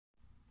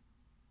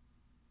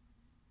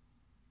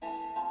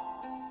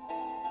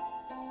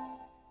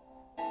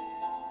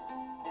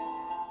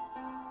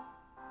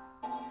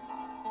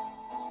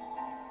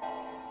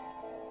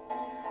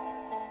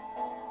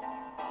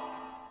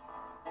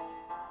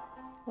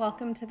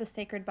Welcome to the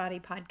Sacred Body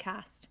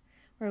Podcast,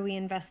 where we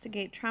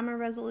investigate trauma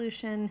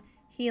resolution,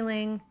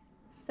 healing,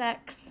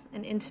 sex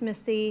and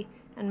intimacy,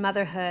 and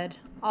motherhood,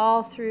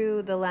 all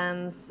through the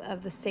lens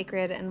of the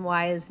sacred and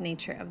wise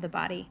nature of the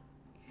body.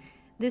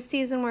 This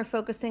season, we're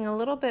focusing a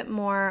little bit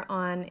more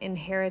on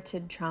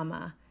inherited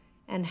trauma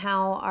and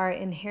how our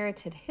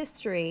inherited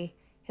history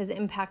has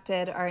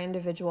impacted our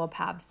individual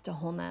paths to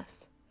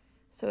wholeness.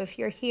 So if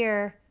you're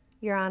here,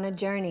 you're on a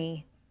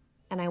journey,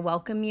 and I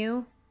welcome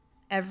you,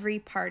 every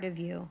part of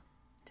you,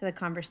 to the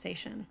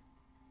conversation.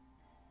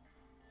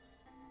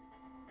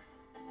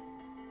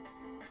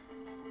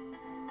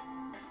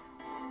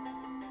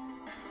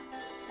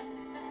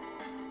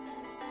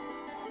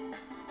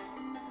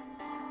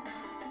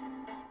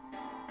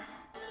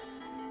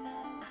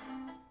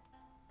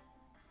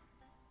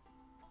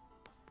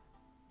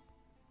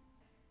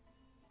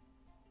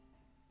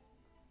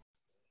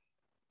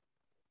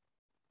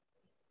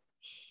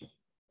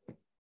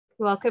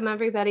 Welcome,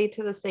 everybody,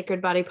 to the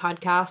Sacred Body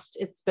Podcast.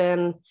 It's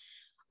been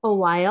a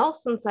while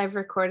since I've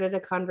recorded a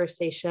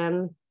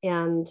conversation,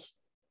 and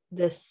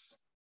this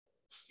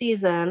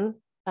season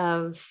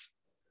of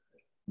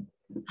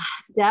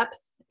depth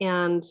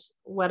and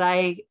what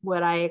I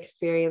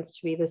experienced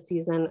to be the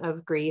season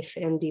of grief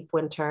in deep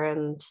winter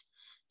and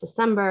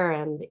December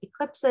and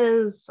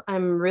eclipses.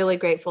 I'm really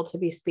grateful to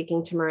be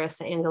speaking to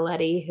Marissa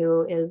Angeletti,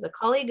 who is a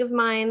colleague of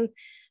mine.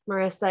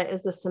 Marissa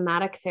is a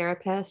somatic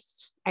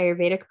therapist,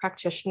 Ayurvedic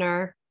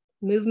practitioner,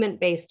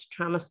 movement-based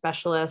trauma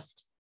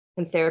specialist,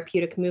 and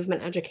therapeutic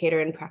movement educator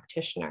and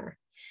practitioner.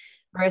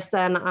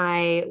 Marissa and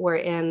I were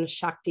in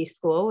Shakti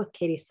school with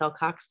Katie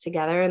Silcox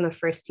together in the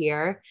first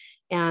year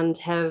and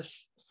have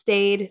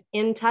stayed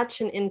in touch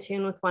and in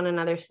tune with one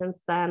another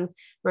since then.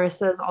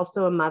 Marissa is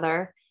also a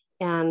mother,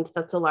 and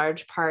that's a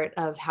large part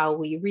of how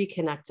we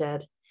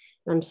reconnected.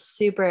 I'm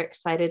super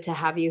excited to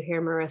have you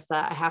here,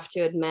 Marissa. I have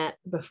to admit,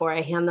 before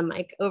I hand the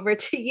mic over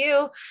to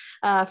you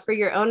for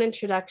your own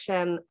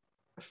introduction,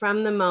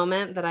 from the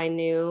moment that I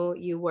knew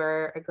you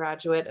were a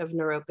graduate of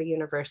Naropa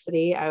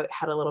University, I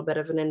had a little bit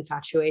of an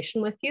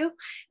infatuation with you.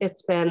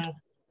 It's been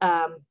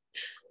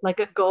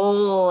like a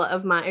goal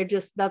of mine.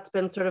 That's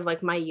been sort of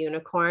like my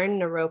unicorn,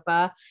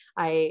 Naropa.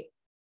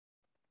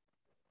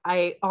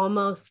 I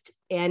almost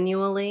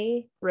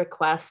annually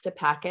request a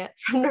packet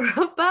from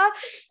Naropa.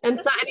 And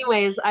so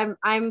anyways,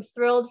 I'm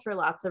thrilled for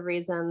lots of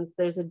reasons.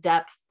 There's a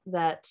depth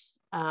that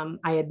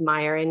I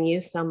admire in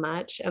you so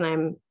much. And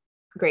I'm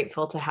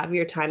grateful to have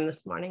your time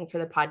this morning for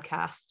the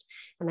podcast.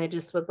 And I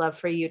just would love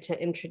for you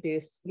to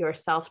introduce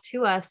yourself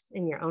to us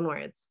in your own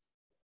words.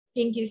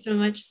 Thank you so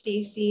much,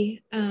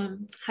 Stacy. Hi,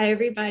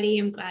 everybody.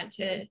 I'm glad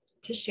to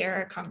share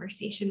our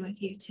conversation with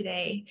you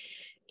today.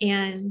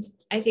 And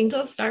I think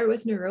I'll start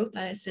with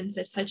Naropa since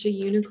it's such a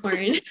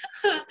unicorn.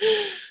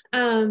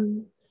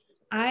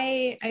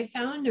 I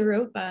found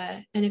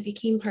Naropa and it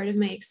became part of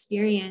my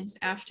experience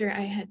after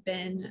I had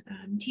been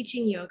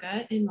teaching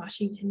yoga in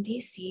Washington,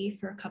 D.C.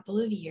 for a couple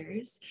of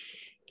years.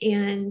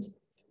 And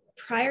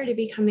prior to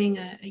becoming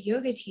a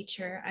yoga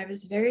teacher, I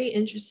was very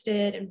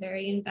interested and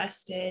very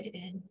invested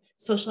in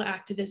social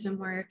activism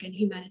work and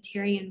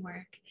humanitarian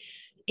work.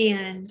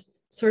 And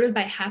sort of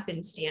by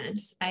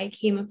happenstance, I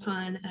came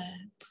upon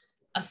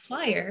a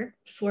flyer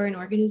for an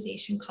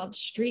organization called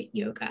Street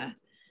Yoga.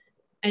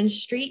 And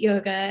Street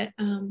Yoga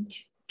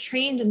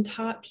trained and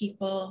taught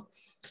people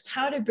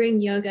how to bring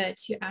yoga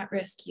to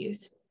at-risk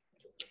youth.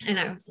 And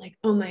I was like,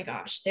 oh my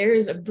gosh,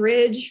 there's a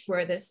bridge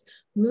for this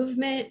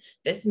movement,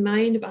 this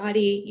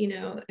mind-body,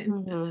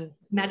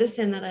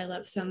 medicine that I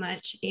love so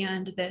much,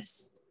 and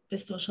this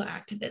social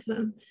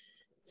activism.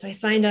 So I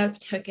signed up,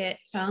 took it,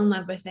 fell in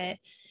love with it.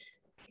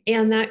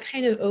 And that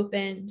kind of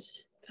opened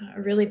a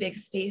really big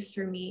space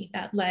for me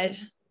that led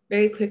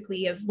very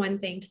quickly of one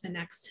thing to the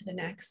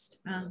next.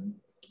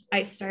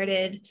 I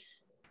started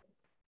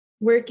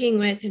working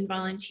with and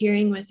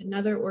volunteering with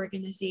another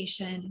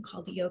organization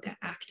called Yoga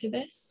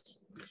Activist.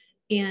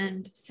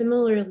 And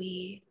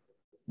similarly,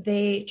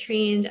 they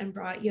trained and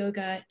brought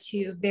yoga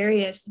to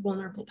various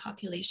vulnerable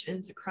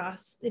populations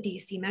across the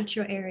DC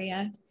metro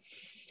area.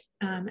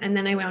 And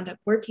then I wound up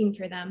working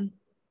for them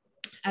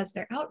as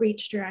their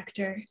outreach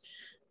director.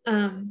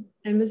 And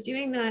was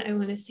doing that, I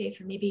want to say,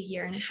 for maybe a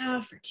year and a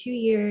half or 2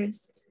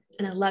 years,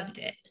 and I loved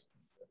it.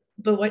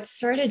 But what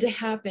started to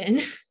happen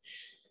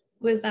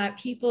was that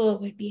people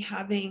would be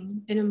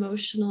having an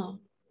emotional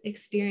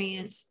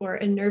experience or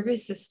a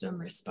nervous system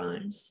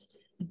response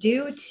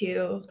due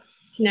to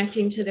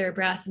connecting to their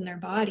breath and their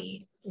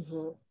body.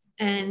 Mm-hmm.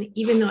 And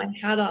even though I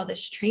had all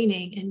this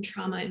training in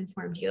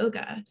trauma-informed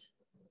yoga,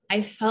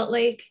 I felt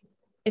like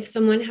if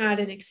someone had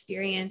an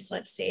experience,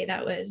 let's say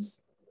that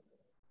was,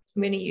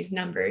 I'm going to use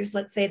numbers,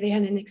 let's say they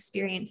had an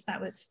experience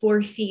that was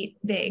 4 feet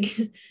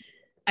big,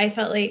 I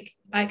felt like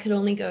I could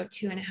only go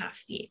 2.5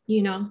 feet,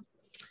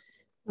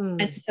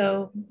 And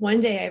so one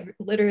day I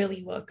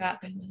literally woke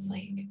up and was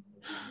like,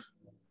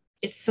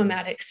 it's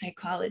somatic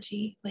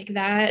psychology. Like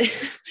that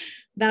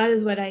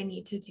is what I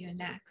need to do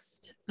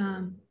next.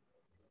 And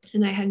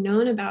I had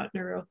known about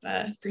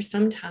Naropa for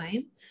some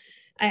time.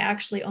 I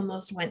actually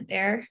almost went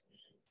there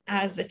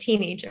as a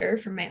teenager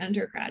for my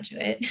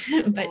undergraduate,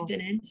 but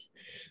didn't.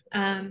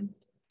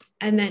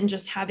 And then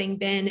just having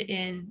been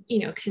in,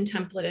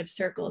 contemplative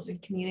circles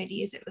and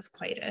communities, it was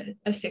quite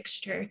a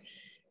fixture.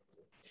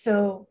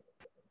 So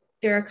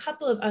there are a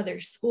couple of other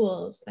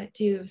schools that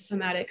do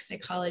somatic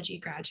psychology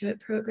graduate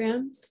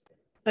programs.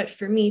 But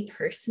for me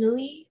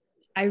personally,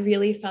 I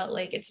really felt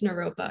like it's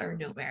Naropa or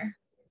nowhere.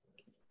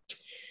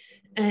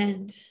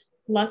 And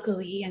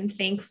luckily and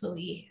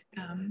thankfully,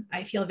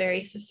 I feel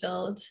very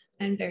fulfilled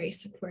and very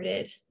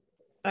supported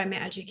by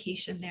my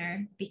education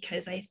there,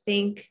 because I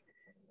think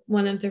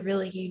one of the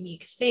really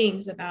unique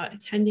things about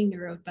attending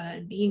Naropa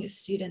and being a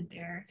student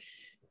there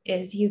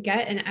is you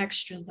get an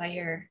extra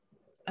layer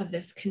of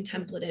this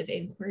contemplative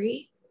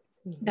inquiry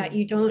that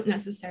you don't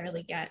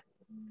necessarily get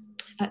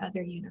at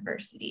other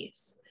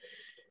universities.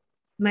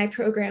 My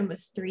program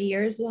was 3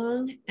 years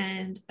long,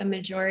 and a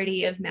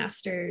majority of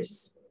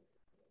master's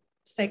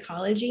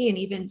psychology and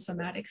even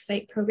somatic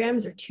psych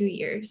programs are 2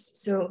 years.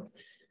 So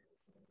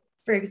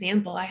for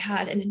example, I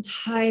had an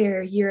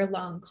entire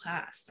year-long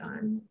class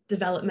on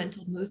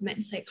developmental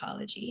movement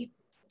psychology.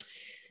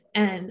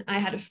 And I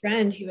had a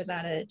friend who was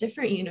at a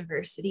different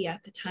university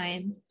at the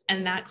time,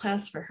 and that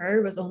class for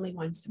her was only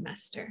 1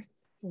 semester.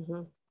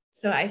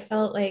 So I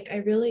felt like I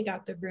really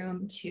got the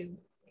room to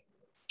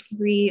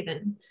breathe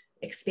and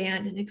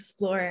expand and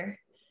explore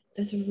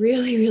this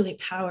really, really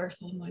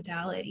powerful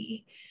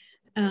modality.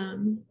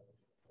 And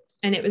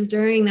it was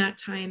during that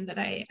time that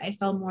I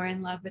fell more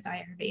in love with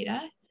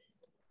Ayurveda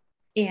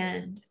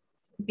and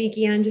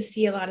began to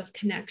see a lot of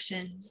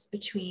connections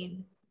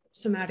between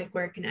somatic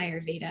work and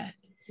Ayurveda.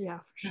 Yeah,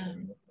 for sure.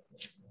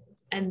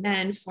 And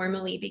then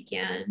formally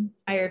began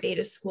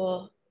Ayurveda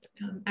school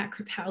at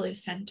Kripalu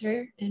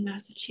Center in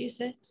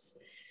Massachusetts.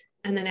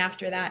 And then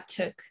after that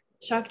took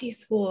Shakti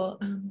school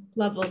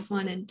levels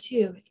 1 and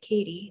 2 with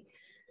Katie.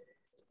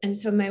 And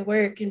so my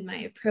work and my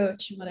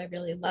approach and what I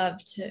really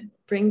love to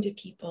bring to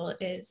people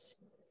is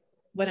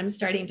what I'm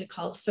starting to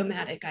call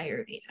somatic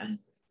Ayurveda.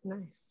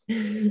 Nice.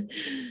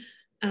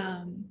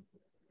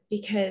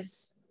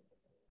 Because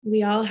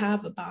we all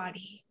have a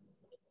body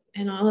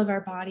and all of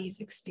our bodies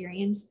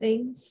experience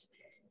things.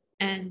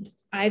 And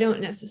I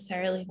don't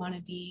necessarily want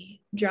to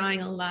be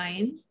drawing a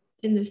line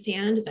in the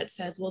sand that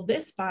says, well,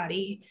 this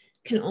body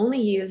can only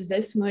use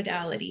this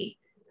modality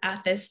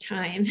at this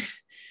time,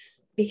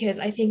 because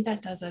I think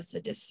that does us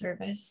a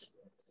disservice.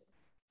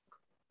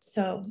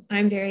 So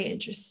I'm very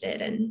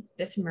interested in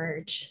this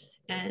merge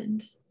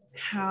and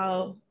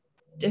how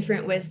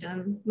different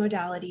wisdom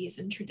modalities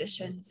and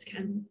traditions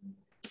can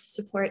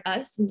support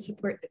us and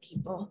support the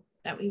people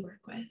that we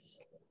work with.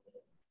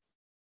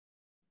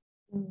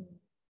 I'm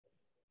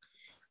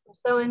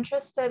so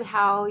interested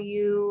how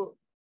you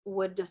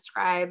would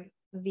describe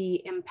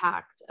the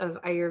impact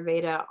of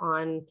Ayurveda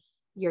on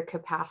your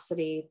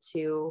capacity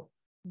to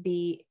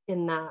be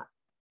in that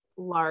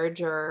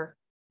larger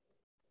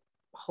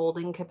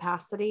holding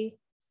capacity,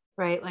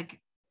 right? Like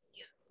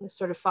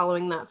sort of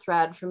following that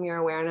thread from your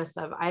awareness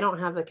of, I don't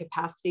have the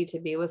capacity to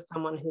be with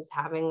someone who's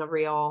having a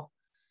real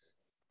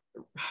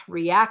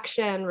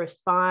reaction,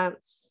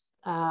 response,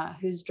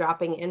 who's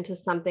dropping into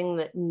something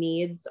that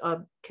needs a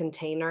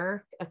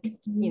container,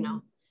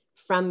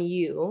 from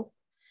you.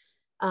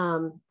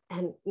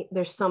 And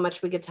there's so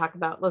much we could talk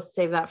about. Let's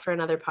save that for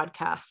another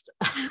podcast.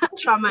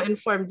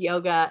 Trauma-informed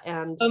yoga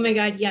and oh my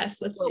God, yes,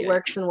 let's do what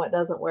works and what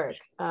doesn't work.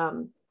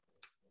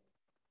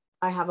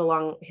 I have a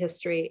long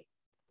history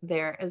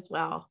there as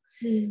well.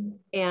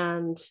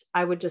 And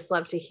I would just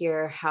love to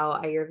hear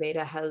how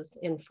Ayurveda has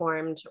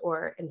informed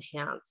or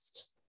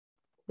enhanced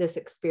this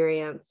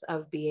experience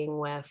of being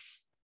with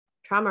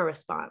trauma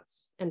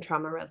response and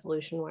trauma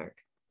resolution work.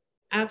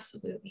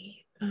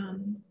 Absolutely.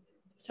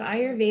 So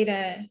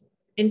Ayurveda,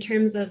 in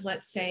terms of,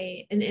 let's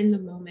say, an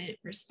in-the-moment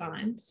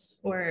response,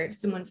 or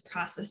someone's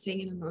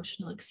processing an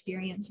emotional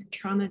experience or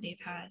trauma they've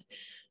had,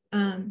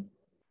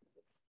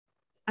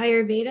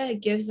 Ayurveda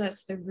gives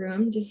us the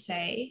room to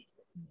say,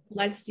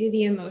 let's do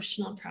the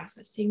emotional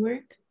processing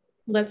work.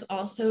 Let's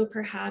also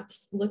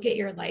perhaps look at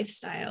your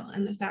lifestyle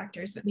and the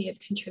factors that may have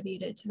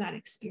contributed to that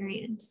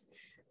experience.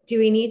 Do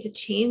we need to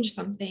change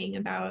something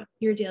about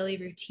your daily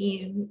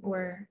routine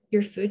or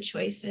your food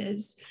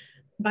choices?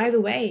 By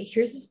the way,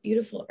 here's this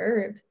beautiful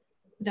herb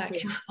that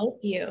can help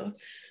you.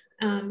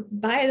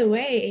 By the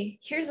way,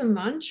 here's a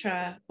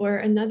mantra or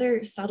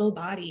another subtle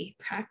body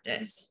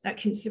practice that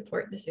can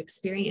support this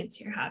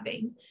experience you're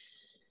having.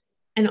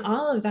 And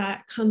all of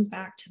that comes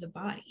back to the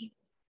body.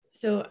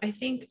 So I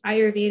think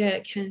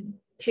Ayurveda can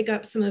pick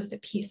up some of the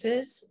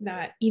pieces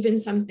that even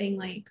something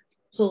like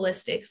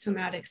holistic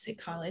somatic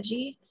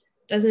psychology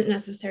doesn't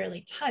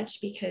necessarily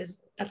touch,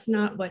 because that's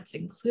not what's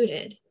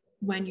included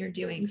when you're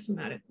doing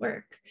somatic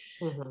work.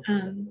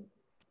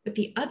 But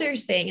the other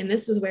thing, and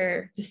this is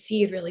where the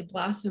seed really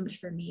blossomed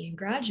for me in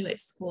graduate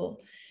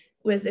school,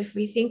 was if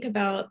we think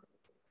about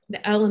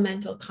the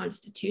elemental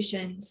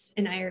constitutions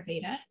in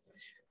Ayurveda.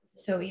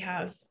 So we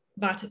have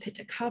Vata,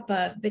 Pitta,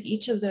 Kapha, but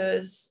each of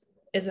those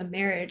is a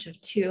marriage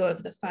of 2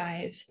 of the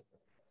 5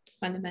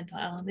 fundamental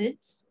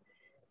elements.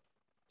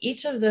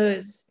 Each of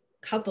those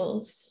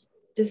couples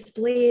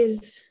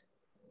displays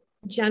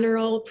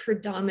general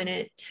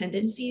predominant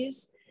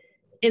tendencies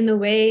in the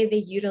way they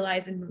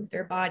utilize and move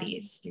their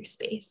bodies through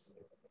space.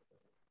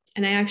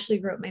 And I actually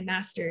wrote my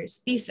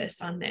master's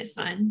thesis on this,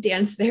 on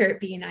dance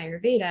therapy and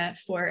Ayurveda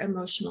for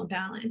emotional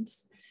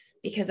balance,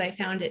 because I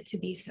found it to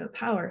be so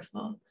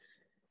powerful.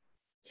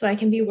 So I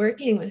can be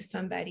working with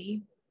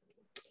somebody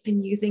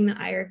and using the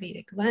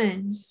Ayurvedic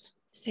lens,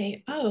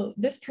 say, oh,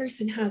 this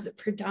person has a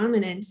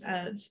predominance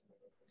of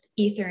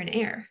ether and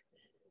air,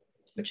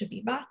 which would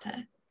be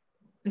vata.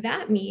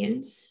 That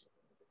means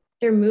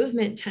their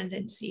movement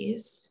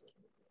tendencies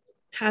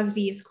have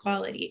these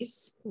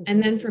qualities.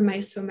 And then from my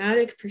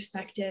somatic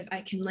perspective,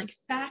 I can like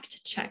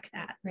fact check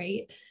that,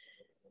 right?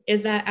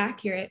 Is that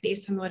accurate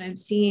based on what I'm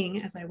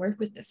seeing as I work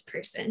with this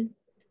person?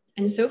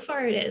 And so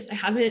far it is. I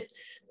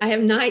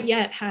have not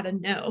yet had a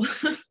no.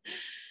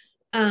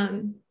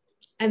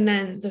 And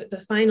then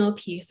the final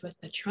piece with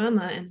the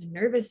trauma and the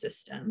nervous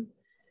system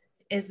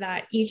is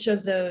that each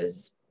of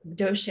those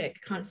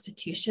doshic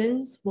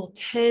constitutions will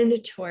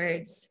tend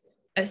towards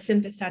a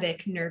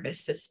sympathetic nervous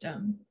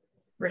system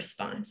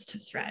response to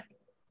threat.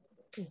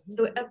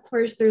 So of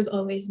course there's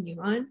always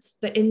nuance,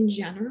 but in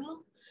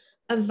general,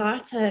 a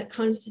vata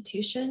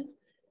constitution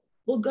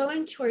will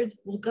go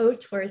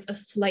towards a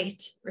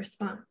flight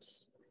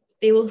response.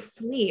 They will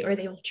flee, or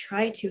they will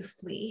try to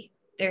flee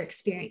their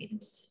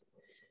experience.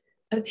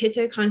 A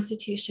pitta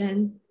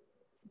constitution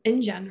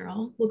in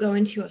general will go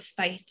into a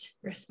fight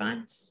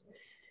response.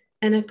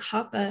 And a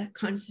kapha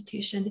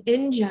constitution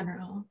in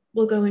general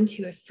will go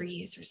into a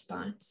freeze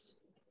response.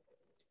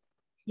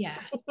 Yeah.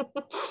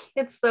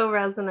 It's so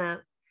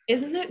resonant.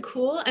 Isn't that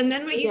cool? And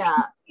then what you can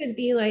do is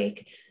be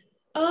like,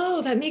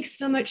 oh, that makes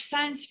so much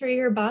sense for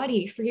your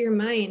body, for your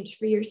mind,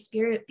 for your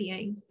spirit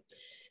being.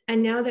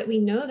 And now that we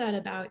know that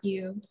about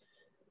you,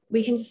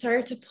 we can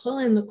start to pull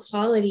in the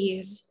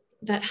qualities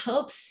that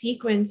help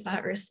sequence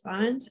that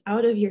response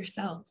out of your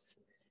cells.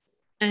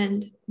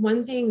 And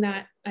one thing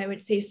that I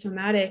would say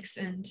somatics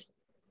and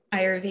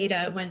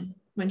Ayurveda,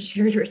 when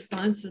shared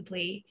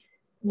responsibly,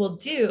 will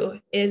do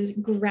is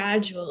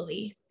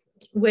gradually,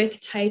 with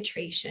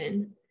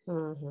titration,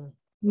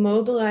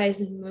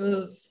 mobilize and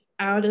move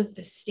out of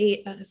the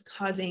state that is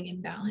causing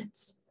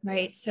imbalance,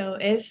 right? So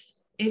if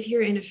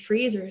you're in a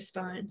freeze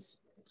response,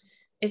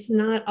 it's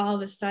not all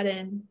of a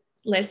sudden,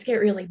 let's get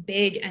really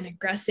big and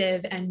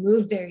aggressive and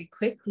move very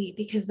quickly,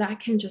 because that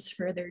can just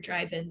further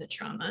drive in the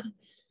trauma.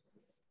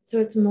 So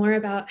it's more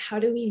about how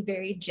do we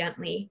very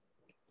gently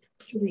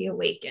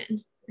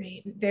reawaken,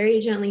 right? Very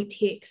gently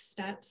take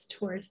steps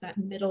towards that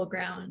middle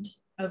ground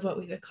of what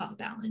we would call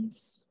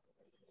balance.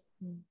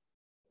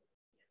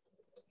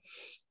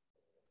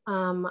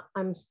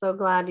 I'm so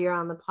glad you're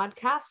on the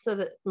podcast so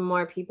that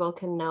more people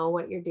can know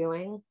what you're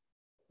doing.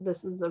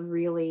 This is a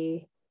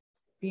really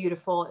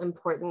beautiful,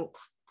 important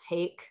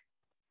take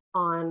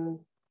on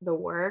the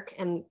work.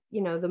 And,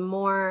 you know, the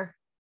more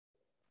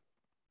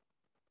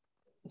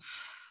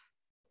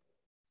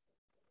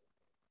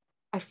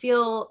I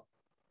feel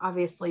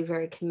obviously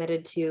very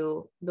committed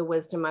to the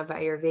wisdom of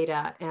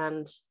Ayurveda,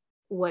 and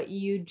what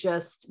you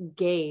just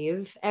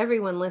gave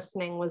everyone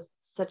listening was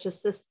such a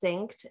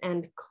succinct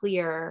and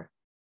clear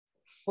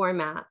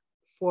format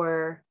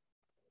for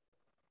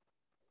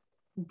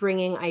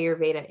bringing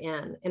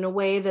Ayurveda in a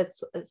way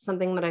that's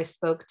something that I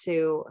spoke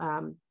to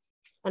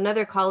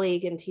another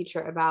colleague and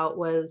teacher about,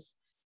 was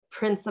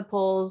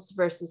principles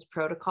versus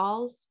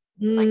protocols.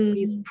 Like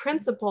these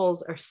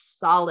principles are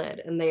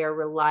solid and they are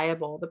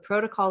reliable. The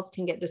protocols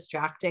can get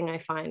distracting, I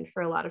find,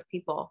 for a lot of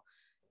people.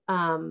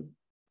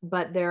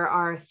 But there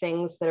are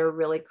things that are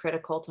really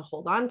critical to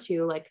hold on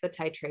to, like the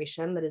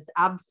titration, that is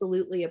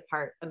absolutely a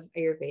part of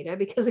Ayurveda,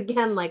 because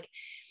again, like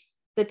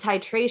the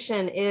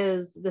titration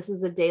this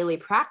is a daily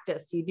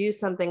practice. You do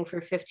something for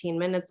 15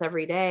 minutes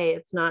every day.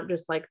 It's not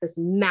just like this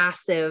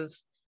massive,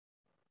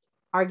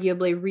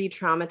 arguably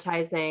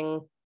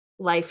re-traumatizing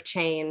life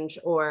change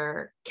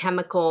or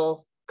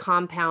chemical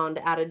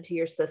compound added to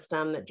your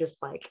system that just,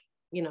 like,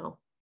 you know,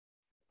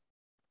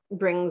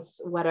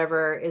 brings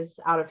whatever is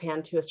out of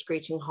hand to a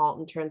screeching halt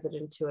and turns it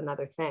into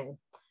another thing.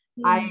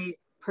 I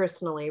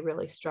personally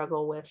really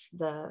struggle with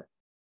the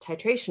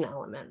titration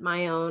element.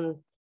 My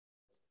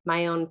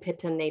own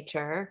pitta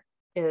nature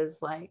is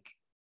like,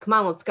 come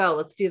on, let's go,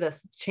 let's do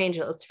this, let's change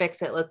it, let's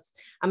fix it,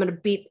 I'm gonna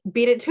beat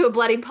it to a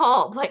bloody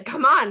pulp, like,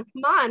 come on.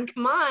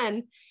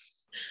 And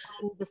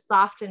the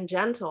soft and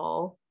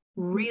gentle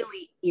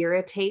really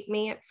irritate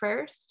me at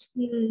first.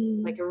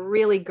 Like, it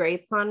really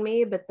grates on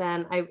me. But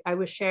then I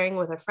was sharing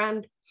with a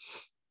friend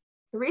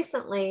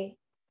recently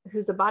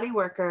who's a body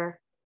worker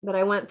that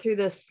I went through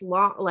this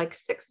long, like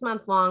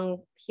 6-month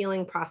long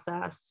healing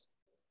process,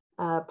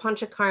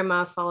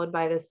 panchakarma, followed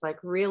by this like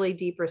really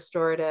deep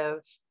restorative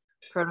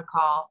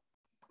protocol.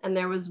 And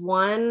there was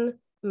one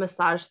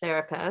massage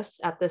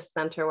therapist at this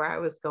center where I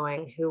was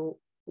going who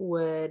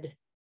would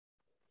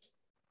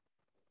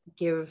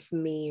give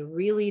me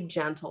really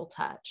gentle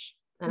touch.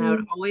 And I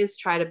would always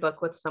try to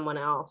book with someone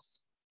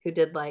else who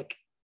did like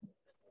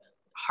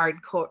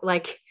hardcore,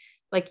 like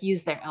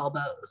use their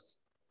elbows.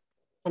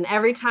 And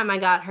every time I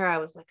got her, I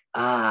was like,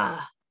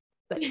 ah,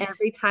 but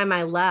every time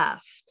I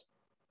left,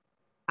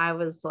 I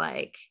was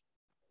like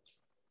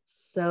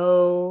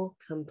so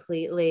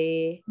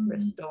completely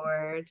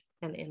restored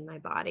and in my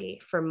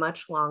body for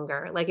much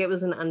longer. Like it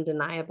was an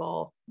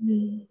undeniable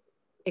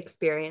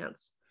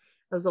experience.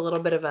 It was a little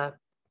bit of a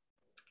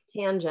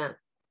tangent.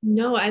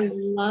 No, I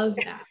love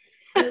that.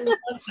 I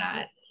love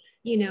that.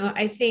 You know,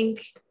 I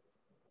think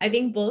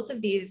both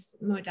of these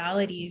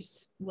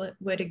modalities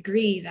would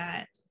agree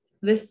that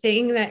the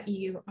thing that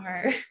you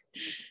are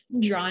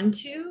drawn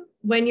to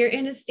when you're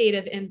in a state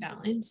of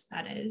imbalance,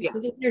 that is,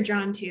 the thing you're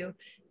drawn to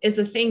is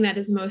the thing that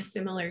is most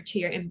similar to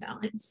your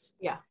imbalance.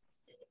 Yeah.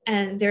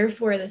 And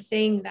therefore, the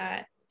thing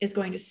that is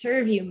going to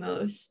serve you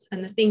most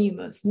and the thing you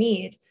most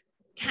need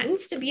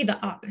tends to be the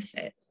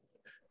opposite.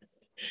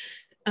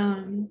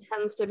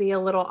 Tends to be a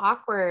little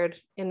awkward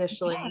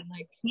initially,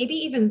 like maybe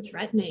even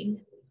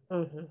threatening.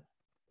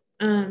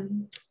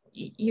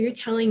 You're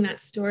telling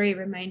that story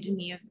reminded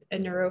me of a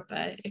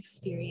Naropa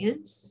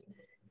experience.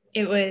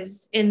 It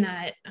was in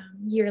that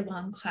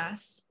year-long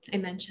class I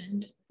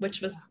mentioned,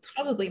 which was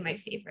probably my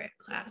favorite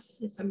class,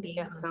 if I'm being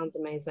honest. Sounds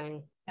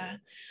amazing. Yeah.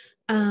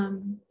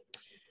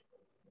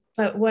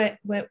 But what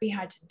we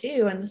had to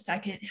do in the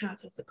second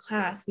half of the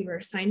class, we were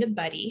assigned a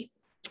buddy,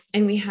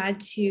 and we had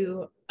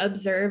to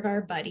observe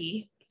our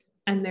buddy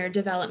and their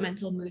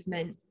developmental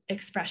movement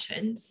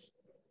expressions.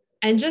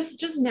 And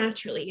just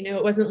naturally, you know,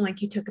 it wasn't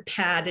like you took a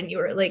pad and you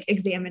were like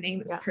examining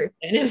this person.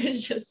 It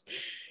was just,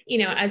 you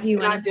know, as you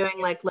went. Not doing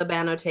like lib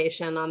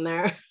annotation on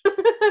there.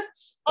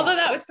 Although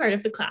that was part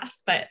of the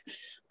class, but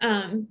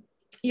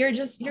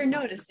you're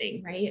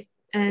noticing, right?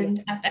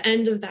 And at the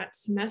end of that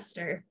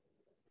semester,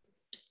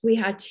 we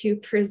had to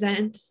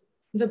present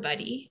the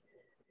buddy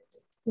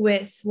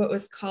with what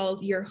was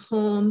called your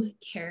home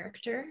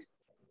character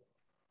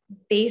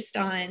based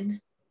on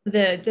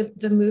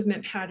the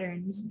movement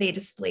patterns they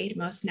displayed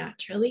most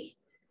naturally.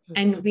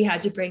 And we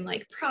had to bring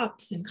like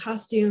props and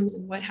costumes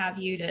and what have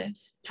you to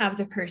have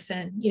the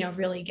person, you know,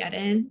 really get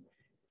in.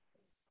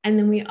 And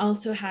then we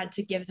also had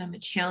to give them a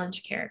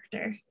challenge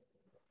character,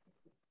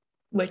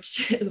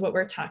 which is what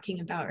we're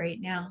talking about right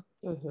now.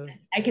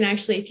 I can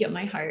actually feel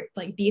my heart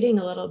like beating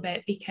a little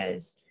bit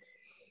because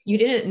you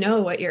didn't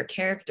know what your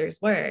characters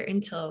were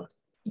until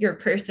your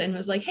person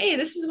was like, hey,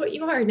 this is what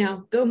you are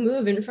now. Go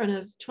move in front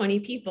of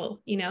 20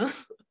 people, you know?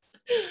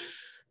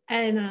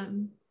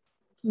 And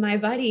my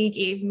buddy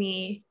gave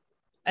me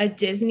a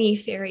Disney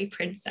fairy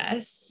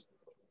princess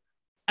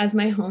as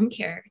my home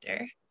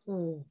character.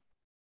 And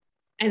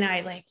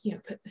I like, you know,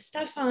 put the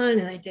stuff on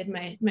and I did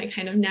my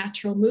kind of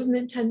natural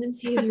movement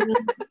tendencies around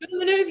the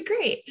room, and it was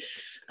great.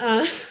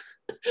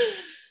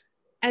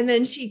 And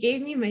then she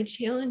gave me my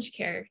challenge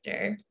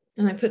character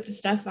and I put the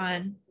stuff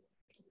on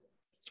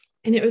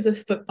and it was a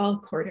football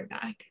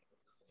quarterback.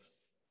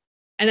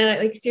 And I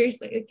like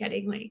seriously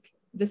getting like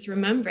this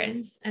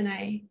remembrance, and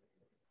I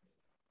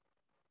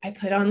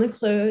put on the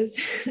clothes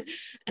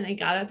and I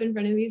got up in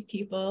front of these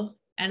people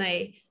and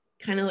I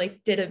kind of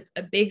like did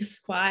a big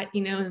squat,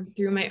 you know, and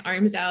threw my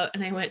arms out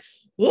and I went,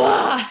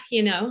 wah,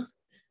 you know,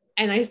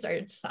 and I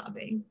started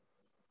sobbing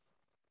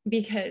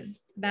because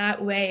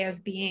that way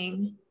of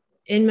being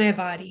in my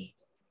body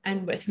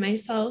and with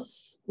myself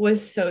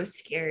was so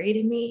scary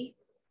to me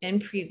in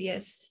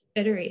previous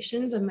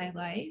iterations of my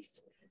life.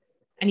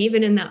 And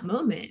even in that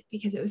moment,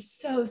 because it was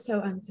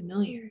so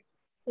unfamiliar.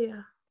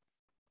 Yeah.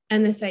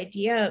 And this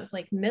idea of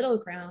like middle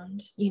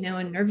ground, you know,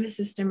 and nervous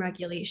system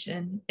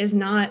regulation is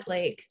not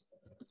like,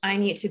 I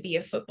need to be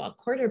a football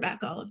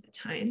quarterback all of the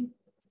time,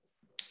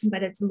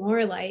 but it's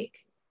more like,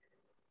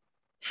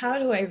 how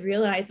do I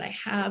realize I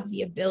have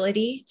the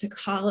ability to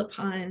call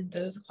upon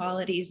those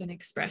qualities and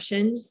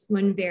expressions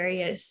when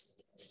various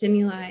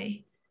stimuli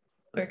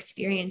or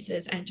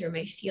experiences enter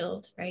my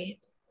field, right?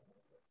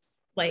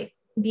 Like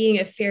being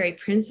a fairy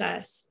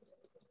princess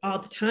all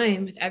the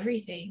time with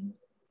everything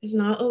is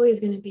not always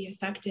going to be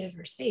effective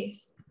or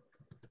safe.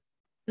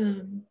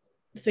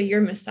 So your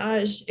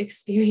massage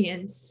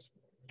experience,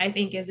 I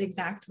think, is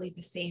exactly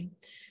the same.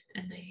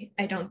 And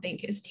I don't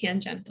think is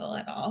tangential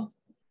at all.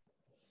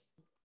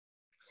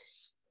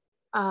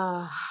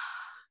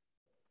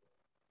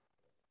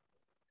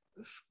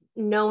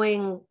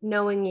 Knowing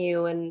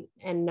you and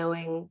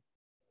knowing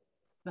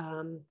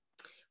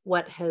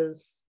what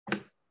has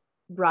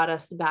brought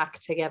us back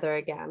together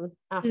again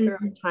after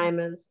our time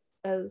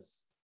as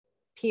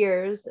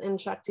peers in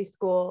Shakti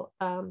school.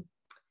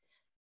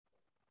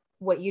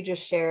 What you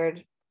just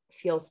shared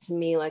feels to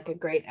me like a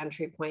great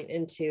entry point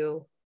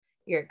into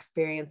your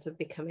experience of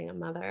becoming a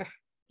mother.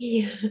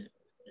 Yeah.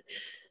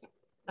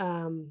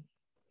 And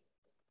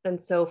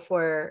so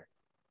for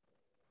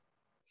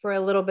a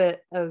little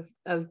bit of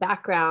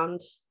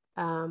background,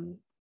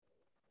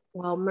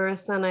 well,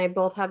 Marissa and I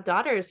both have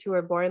daughters who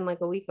were born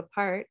like a week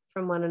apart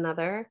from one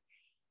another.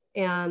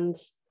 And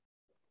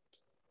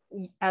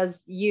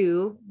as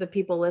you, the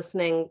people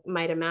listening,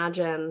 might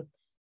imagine,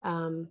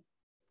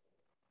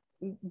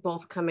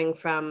 both coming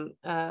from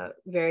a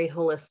very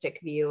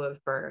holistic view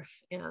of birth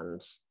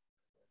and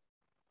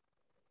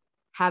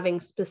having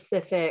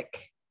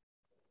specific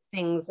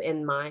things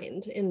in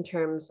mind in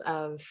terms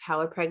of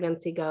how a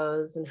pregnancy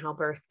goes and how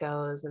birth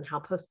goes and how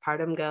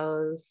postpartum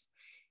goes.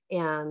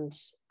 And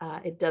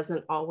it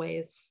doesn't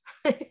always.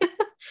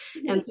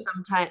 And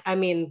sometimes, I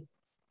mean,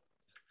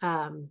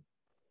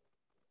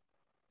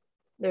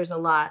 there's a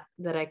lot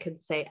that I could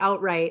say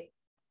outright,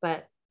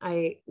 but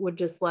I would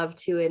just love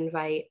to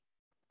invite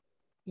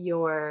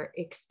your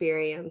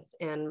experience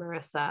and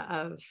Marissa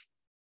of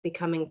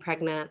becoming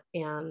pregnant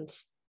and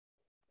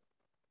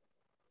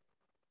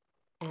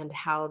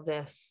how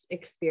this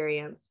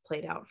experience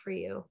played out for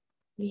you.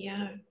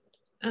 Yeah.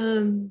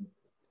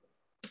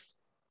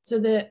 So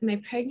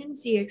my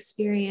pregnancy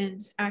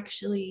experience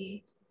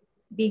actually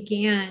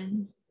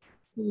began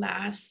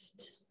the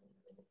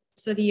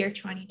year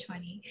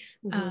 2020,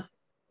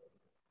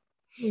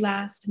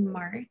 last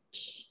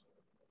March,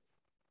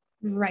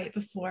 right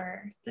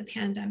before the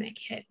pandemic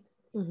hit.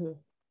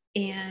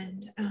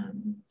 And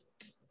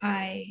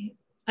I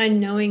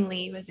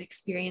unknowingly was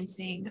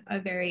experiencing a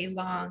very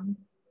long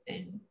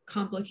and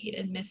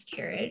complicated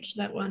miscarriage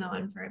that went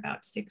on for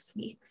about 6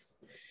 weeks.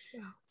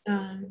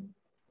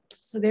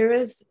 So there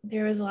was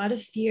a lot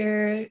of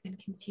fear and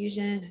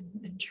confusion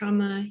and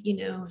trauma,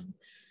 and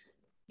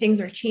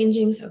things were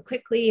changing so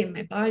quickly, and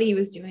my body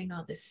was doing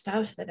all this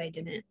stuff that I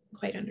didn't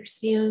quite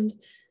understand,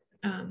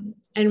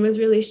 and was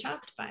really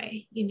shocked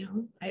by.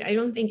 I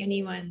don't think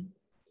anyone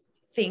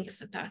thinks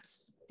that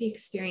that's the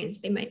experience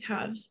they might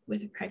have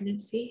with a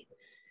pregnancy.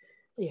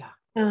 Yeah.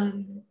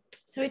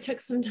 So it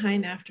took some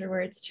time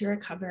afterwards to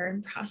recover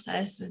and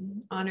process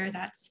and honor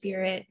that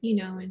spirit,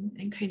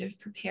 and kind of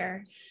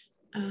prepare.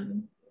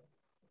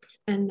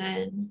 And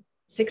then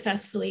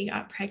successfully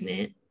got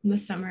pregnant in the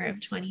summer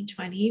of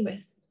 2020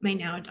 with my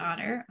now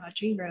daughter,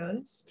 Audrey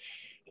Rose.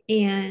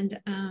 And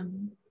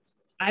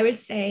I would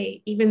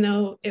say, even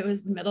though it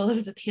was the middle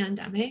of the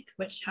pandemic,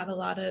 which had a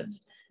lot of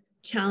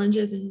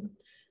challenges and,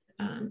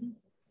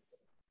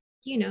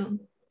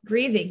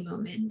 grieving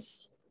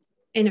moments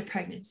in a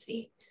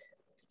pregnancy,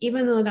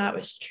 even though that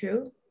was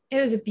true, it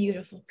was a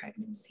beautiful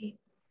pregnancy.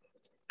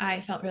 I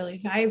felt really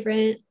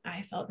vibrant.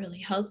 I felt really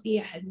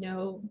healthy. I had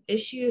no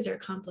issues or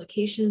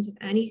complications of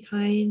any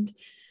kind.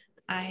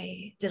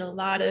 I did a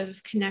lot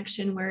of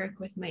connection work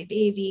with my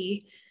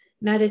baby,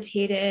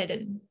 meditated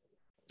and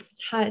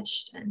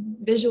touched and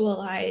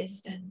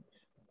visualized, and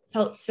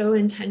felt so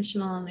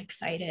intentional and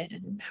excited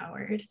and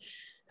empowered.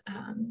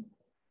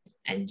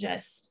 And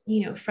just,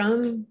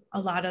 from a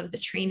lot of the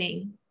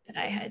training that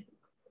I had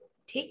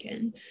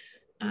taken,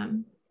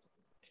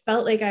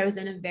 felt like I was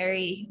in a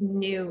very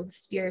new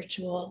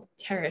spiritual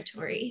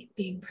territory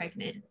being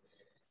pregnant,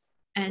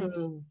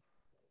 and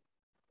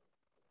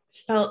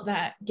felt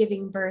that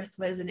giving birth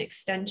was an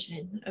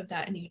extension of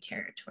that new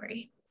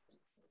territory.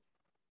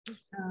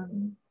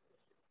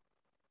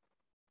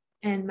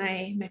 And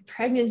my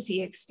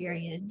pregnancy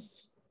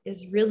experience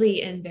is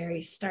really in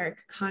very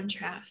stark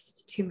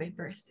contrast to my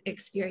birth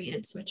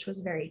experience, which was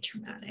very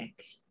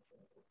traumatic.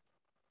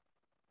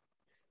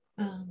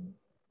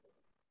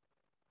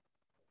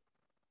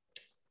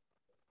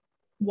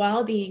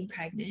 While being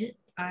pregnant,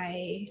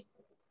 I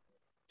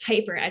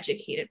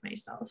hyper-educated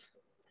myself.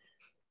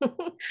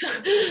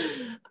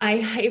 I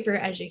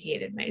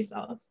hyper-educated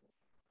myself.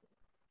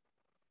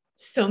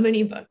 So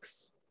many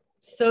books,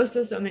 so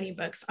many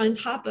books on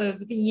top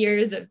of the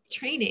years of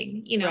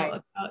training,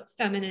 right, about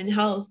feminine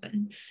health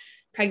and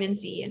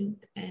pregnancy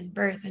and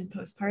birth and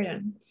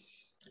postpartum.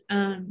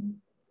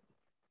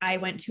 I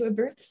went to a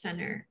birth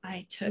center.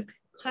 I took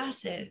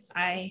classes.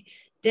 I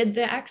did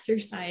the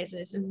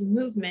exercises and the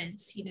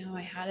movements.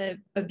 I had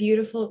a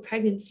beautiful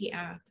pregnancy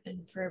app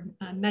and for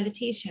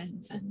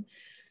meditations, and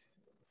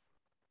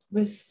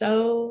was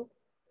so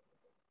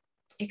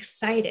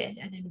excited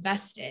and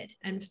invested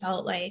and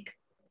felt like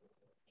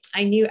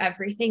I knew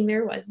everything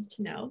there was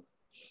to know,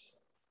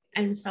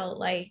 and felt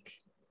like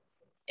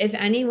if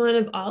anyone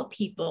of all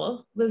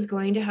people was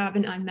going to have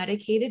an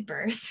unmedicated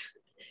birth,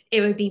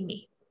 it would be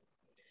me.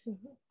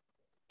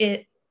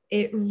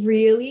 It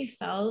really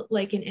felt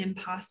like an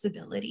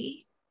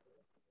impossibility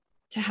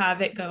to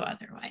have it go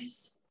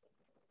otherwise.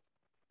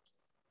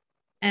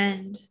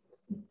 And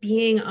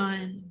being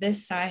on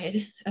this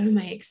side of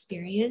my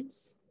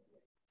experience,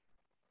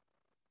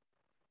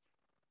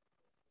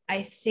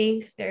 I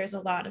think there's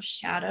a lot of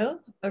shadow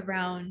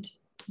around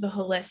the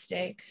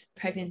holistic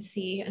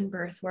pregnancy and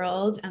birth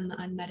world and the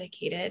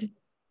unmedicated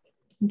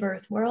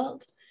birth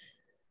world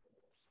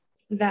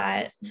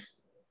that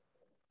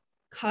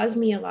caused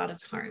me a lot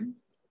of harm.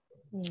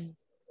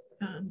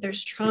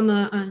 There's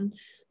trauma on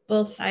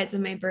both sides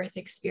of my birth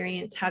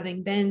experience,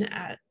 having been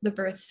at the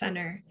birth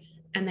center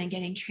and then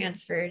getting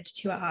transferred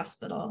to a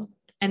hospital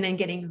and then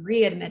getting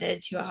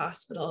readmitted to a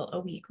hospital a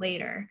week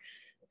later.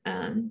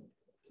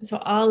 So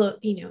all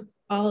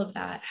of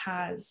that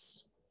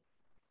has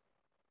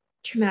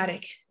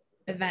traumatic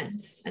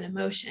events and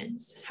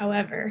emotions.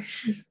 However,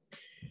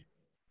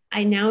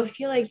 I now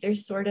feel like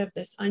there's sort of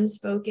this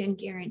unspoken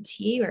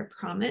guarantee or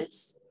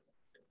promise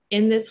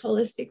in this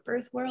holistic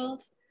birth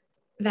world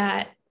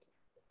that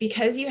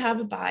because you have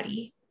a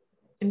body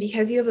And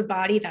because you have a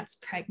body that's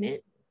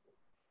pregnant,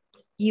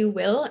 you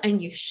will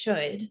and you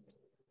should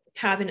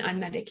have an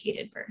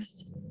unmedicated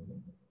birth.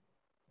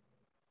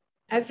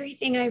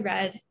 Everything I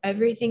read,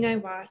 everything I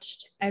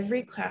watched,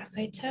 every class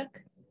I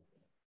took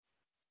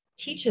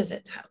teaches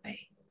it that way.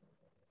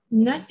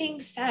 Nothing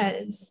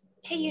says,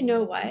 hey, you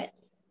know what?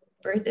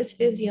 Birth is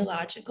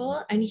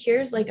physiological, and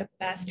here's like a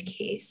best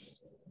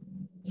case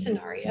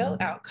scenario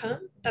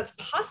outcome that's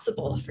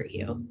possible for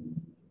you.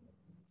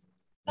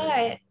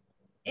 But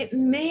it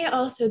may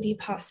also be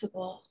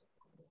possible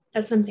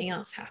that something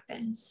else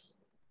happens.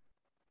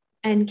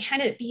 And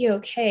can it be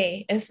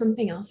okay if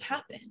something else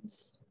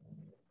happens?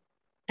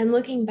 And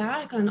looking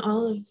back on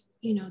all of,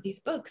 these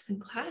books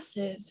and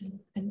classes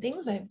and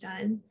things I've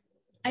done,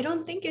 I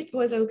don't think it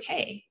was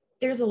okay.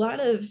 There's a lot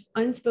of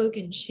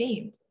unspoken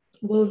shame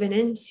woven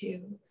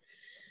into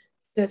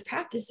those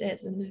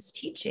practices and those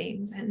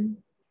teachings. And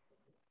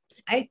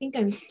I think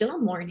I'm still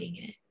mourning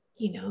it,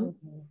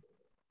 Mm-hmm.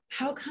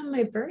 How come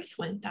my birth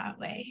went that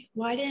way?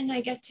 Why didn't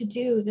I get to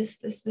do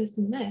this,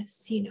 and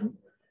this,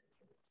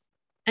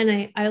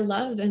 And I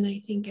love, and I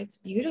think it's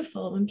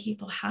beautiful when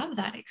people have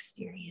that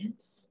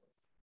experience.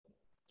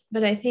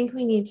 But I think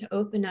we need to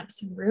open up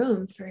some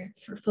room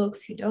for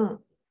folks who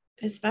don't,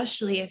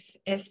 especially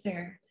if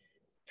they're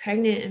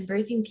pregnant and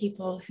birthing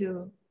people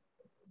who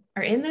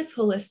are in this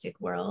holistic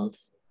world,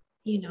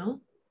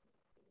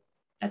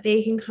 that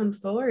they can come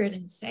forward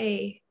and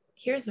say,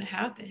 here's what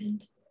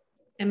happened.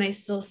 Am I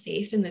still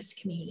safe in this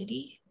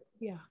community?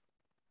 Yeah.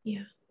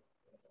 Yeah.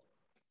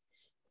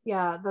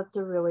 Yeah, that's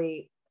a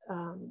really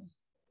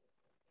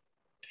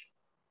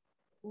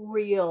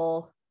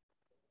real,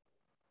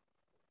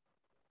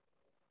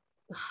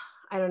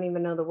 I don't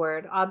even know the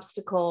word,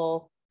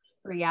 obstacle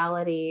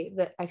reality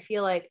that I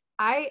feel like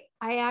I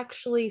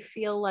actually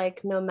feel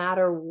like no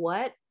matter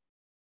what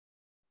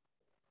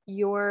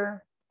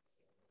your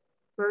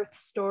birth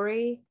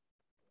story,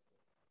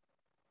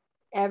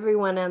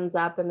 everyone ends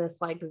up in this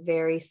like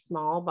very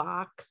small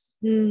box.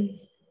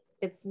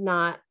 It's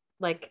not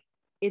like,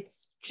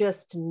 it's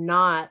just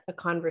not a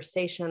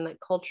conversation that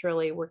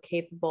culturally we're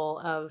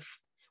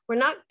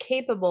not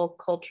capable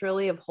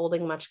culturally of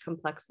holding much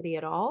complexity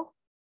at all.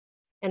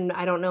 And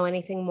I don't know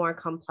anything more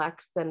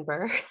complex than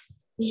birth.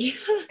 Yeah.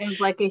 It's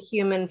like a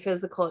human,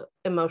 physical,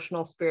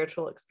 emotional,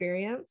 spiritual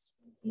experience.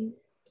 Mm-hmm.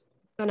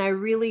 And I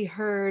really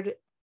heard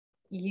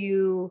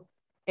you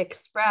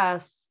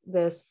express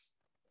this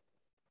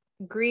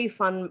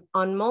grief on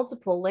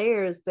multiple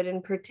layers, but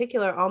in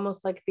particular,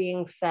 almost like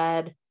being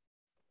fed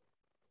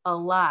a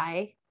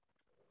lie,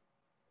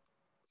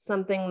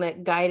 something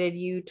that guided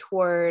you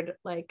toward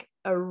like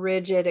a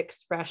rigid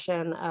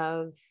expression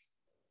of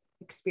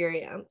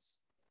experience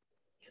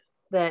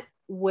that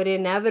would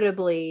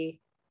inevitably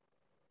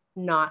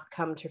not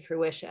come to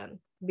fruition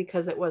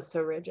because it was so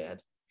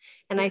rigid.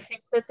 And I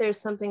think that there's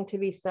something to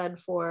be said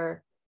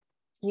for,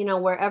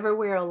 wherever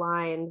we're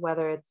aligned,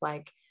 whether it's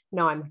like,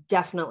 no, I'm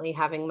definitely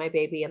having my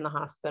baby in the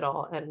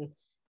hospital,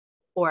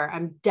 or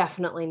I'm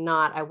definitely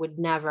not, I would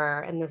never,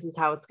 and this is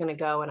how it's going to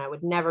go, and I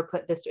would never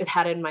put this or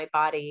that in my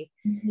body.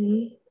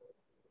 Mm-hmm.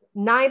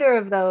 Neither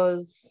of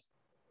those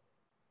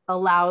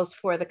allows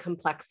for the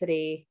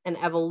complexity and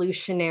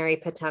evolutionary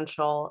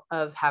potential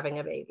of having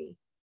a baby.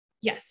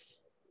 Yes.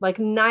 Like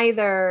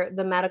neither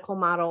the medical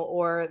model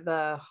or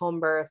the home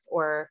birth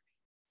or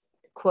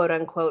quote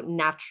unquote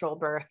natural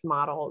birth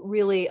model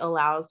really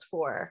allows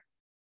for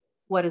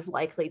what is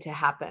likely to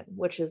happen,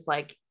 which is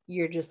like,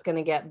 you're just going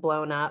to get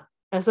blown up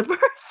as a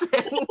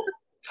person.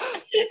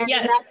 And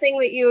yes. Nothing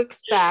that you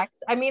expect.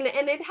 I mean,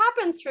 and it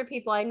happens for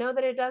people. I know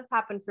that it does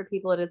happen for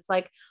people. And it's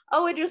like,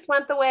 oh, it just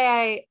went the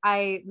way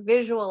I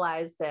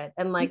visualized it.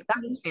 And like,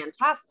 mm-hmm. That's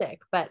fantastic.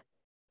 But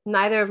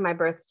neither of my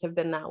births have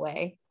been that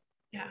way.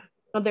 Yeah.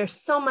 But there's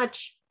just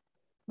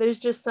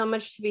so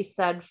much to be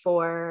said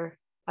for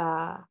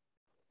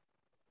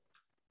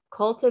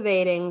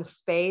cultivating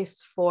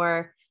space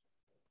for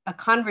a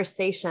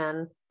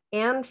conversation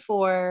and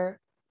for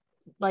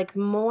like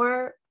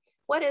more,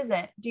 what is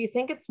it? Do you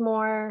think it's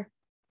more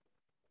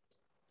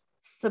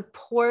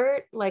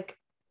support? Like,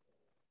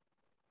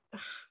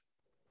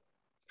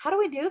 how do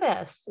we do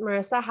this,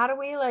 Marissa? How do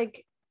we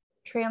like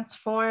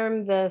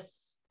transform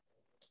this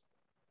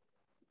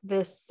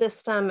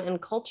system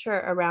and culture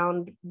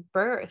around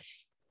birth?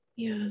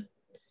 Yeah.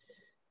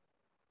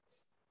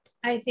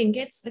 I think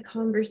it's the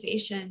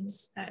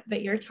conversations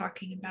that you're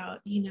talking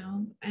about,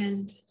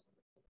 and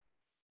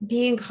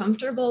being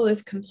comfortable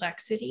with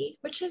complexity,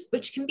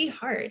 which can be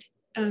hard.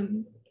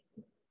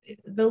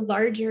 The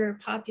larger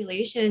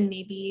population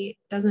maybe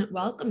doesn't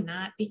welcome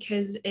that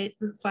because it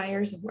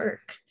requires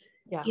work.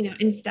 Yeah.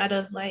 Instead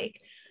of like,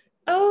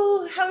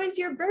 oh, how is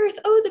your birth?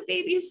 Oh, the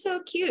baby is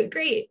so cute.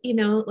 Great.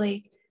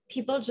 Like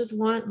people just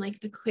want like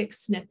the quick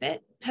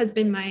snippet, has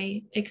been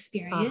my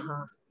experience.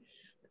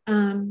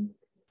 Uh-huh.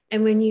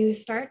 And when you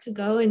start to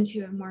go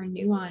into a more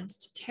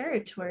nuanced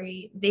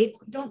territory, they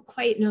don't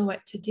quite know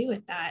what to do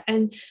with that.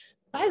 And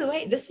by the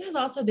way, this has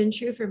also been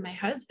true for my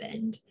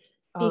husband,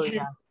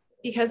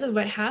 because of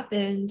what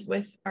happened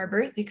with our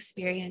birth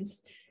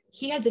experience.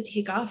 he had to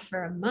take off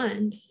for a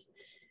month.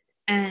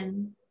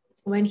 And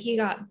when he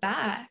got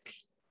back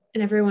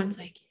and everyone's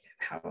like,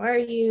 how are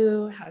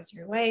you? How's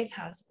your wife?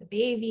 How's the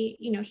baby?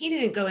 You know, he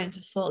didn't go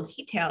into full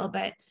detail,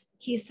 but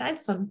he said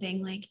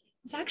something like,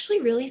 it's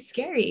actually really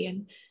scary.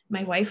 And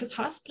my wife was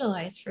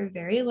hospitalized for a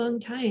very long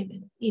time.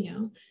 And, you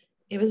know,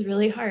 it was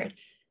really hard.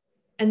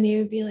 And they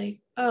would be like,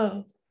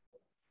 oh,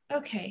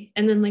 okay.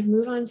 And then like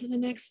move on to the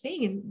next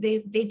thing. And they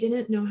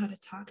didn't know how to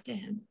talk to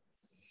him.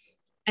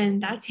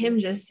 And that's him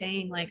just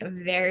saying like a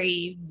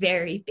very,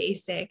 very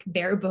basic,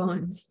 bare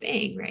bones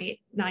thing, right?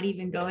 Not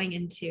even going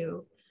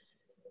into,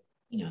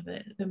 you know,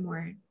 the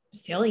more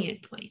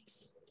salient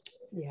points.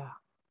 Yeah.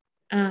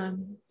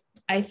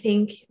 I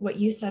think what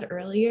you said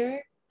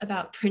earlier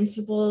about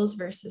principles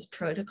versus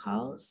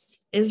protocols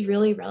is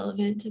really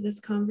relevant to this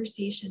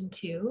conversation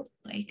too.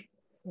 Like,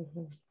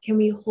 can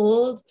we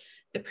hold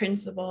the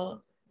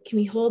principle? Can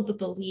we hold the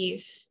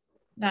belief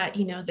that,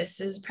 you know, this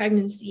is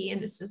pregnancy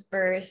and this is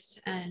birth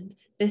and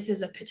this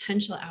is a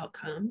potential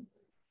outcome?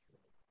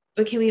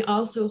 But can we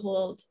also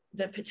hold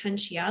the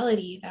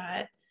potentiality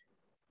that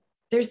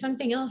there's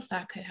something else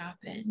that could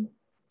happen?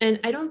 And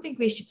I don't think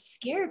we should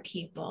scare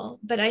people,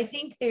 but I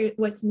think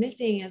what's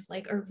missing is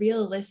like a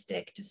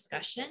realistic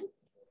discussion.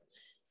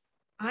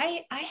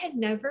 I had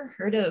never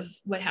heard of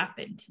what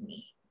happened to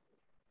me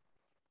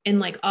in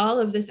like all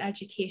of this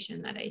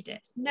education that I did.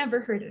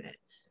 Never heard of it.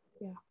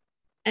 Yeah.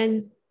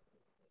 And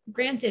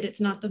granted, it's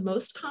not the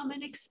most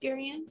common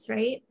experience,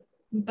 right?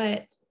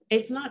 But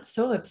it's not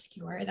so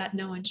obscure that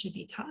no one should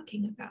be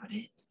talking about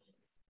it.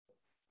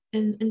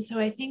 And so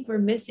I think we're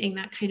missing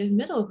that kind of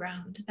middle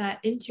ground, that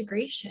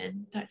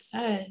integration that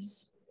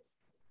says,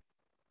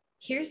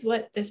 here's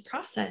what this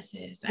process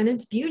is, and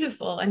it's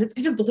beautiful, and it's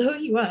going to blow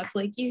you up,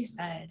 like you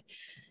said,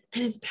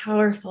 and it's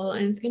powerful,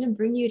 and it's going to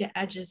bring you to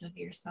edges of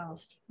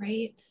yourself,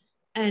 right?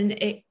 And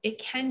it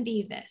can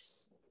be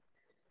this,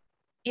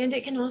 and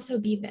it can also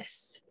be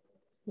this.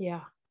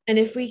 Yeah. And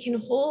if we can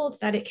hold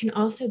that it can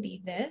also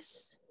be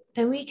this,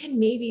 then we can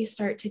maybe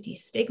start to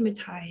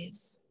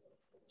destigmatize,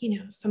 you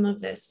know, some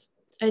of this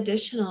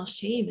additional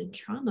shame and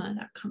trauma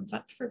that comes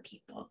up for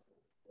people.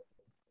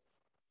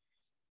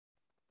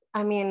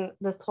 I mean,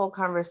 this whole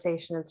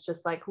conversation is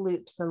just like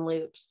loops and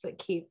loops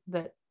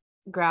that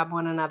grab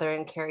one another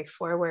and carry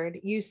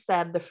forward. You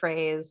said the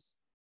phrase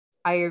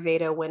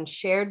Ayurveda when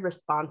shared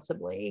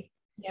responsibly.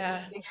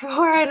 Yeah.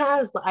 Before, and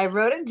I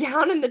wrote it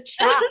down in the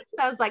chat.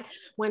 So I was like,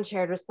 when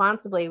shared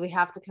responsibly, we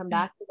have to come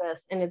back to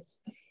this. And it's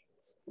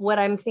what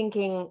I'm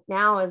thinking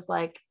now is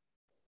like,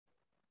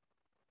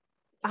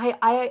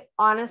 I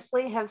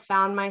honestly have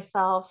found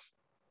myself,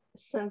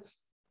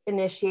 since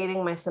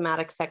initiating my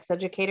somatic sex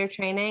educator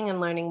training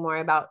and learning more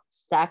about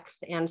sex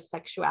and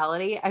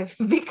sexuality, I've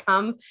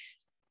become,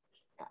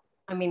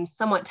 I mean,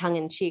 somewhat tongue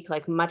in cheek,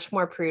 like much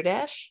more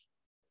prudish.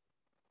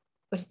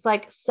 But it's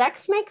like,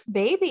 sex makes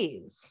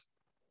babies.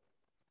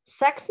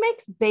 Sex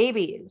makes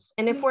babies.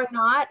 And if we're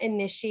not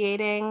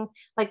initiating,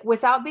 like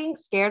without being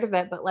scared of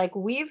it, but like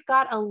we've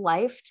got a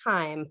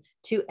lifetime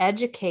to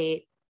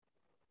educate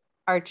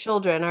our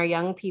children, our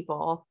young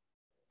people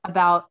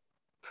about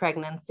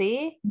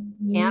pregnancy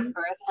and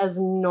birth as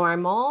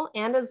normal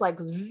and as like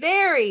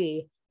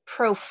very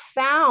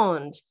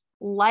profound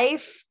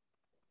life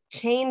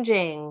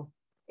changing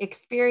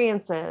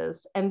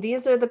experiences. And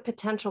these are the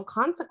potential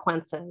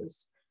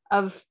consequences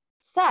of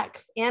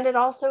sex. And it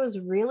also is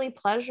really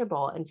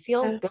pleasurable and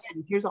feels good.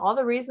 Here's all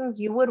the reasons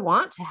you would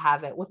want to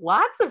have it with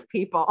lots of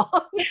people.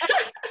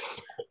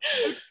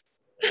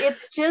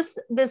 it's just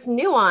this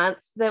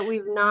nuance that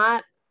we've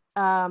not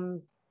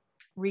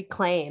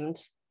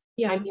reclaimed.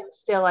 I mean,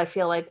 still, I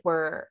feel like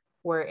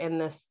we're in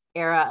this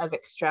era of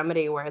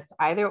extremity where it's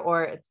either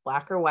or, it's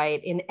black or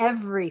white in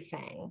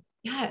everything.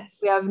 Yes.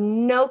 We have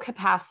no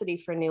capacity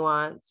for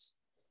nuance.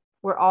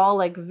 We're all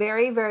like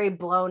very, very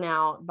blown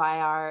out by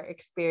our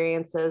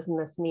experiences and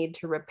this need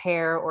to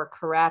repair or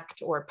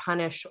correct or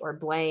punish or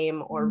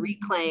blame or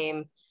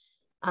reclaim.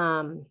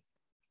 And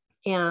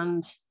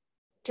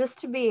just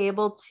to be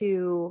able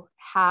to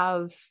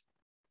have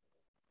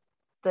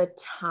the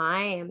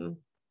time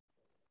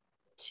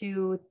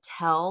to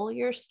tell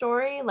your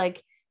story.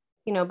 Like,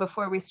 you know,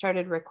 before we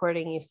started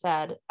recording, you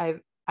said,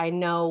 I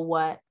know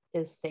what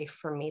is safe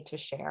for me to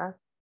share.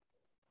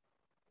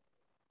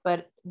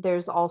 But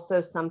there's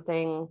also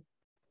something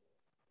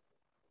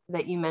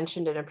that you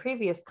mentioned in a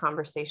previous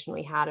conversation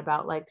we had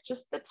about like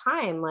just the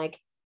time, like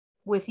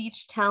with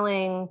each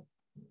telling,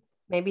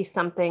 maybe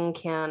something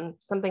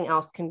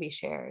else can be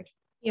shared.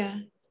 Yeah.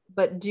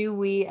 But do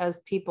we,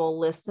 as people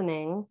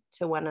listening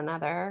to one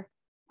another,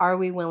 are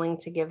we willing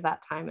to give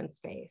that time and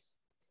space?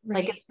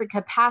 Right. Like it's the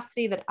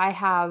capacity that I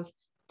have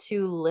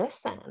to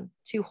listen,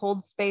 to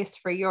hold space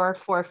for your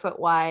 4 foot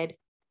wide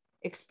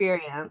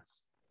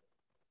experience.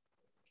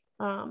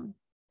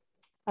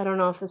 I don't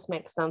know if this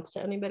makes sense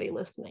to anybody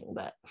listening,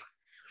 but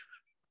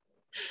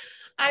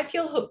I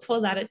feel hopeful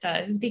that it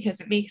does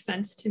because it makes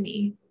sense to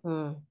me.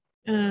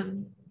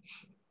 And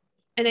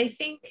I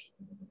think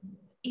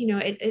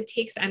it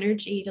takes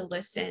energy to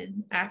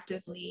listen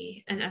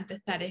actively and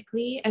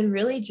empathetically and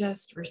really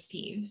just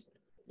receive.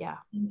 Yeah.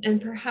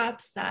 And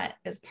perhaps that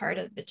is part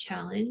of the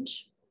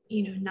challenge,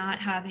 not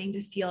having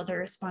to feel the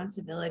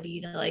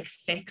responsibility to like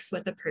fix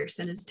what the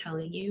person is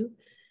telling you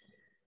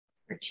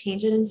or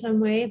change it in some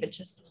way, but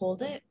just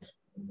hold it.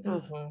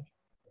 Mm-hmm.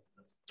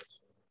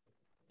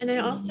 And I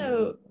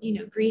also,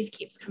 grief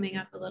keeps coming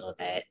up a little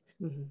bit.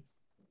 Mm-hmm.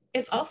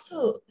 It's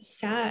also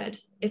sad.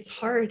 It's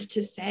hard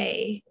to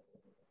say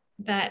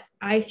that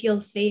I feel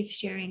safe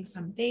sharing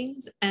some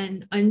things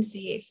and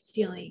unsafe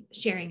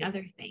sharing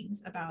other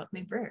things about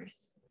my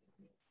birth.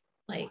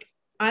 Like,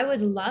 I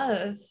would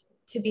love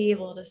to be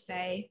able to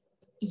say,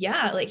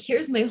 yeah, like,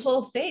 here's my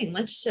whole thing.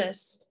 Let's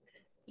just,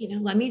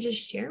 let me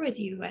just share with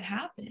you what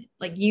happened,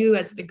 like you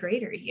as the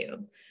greater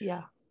you.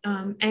 Yeah.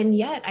 And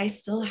yet I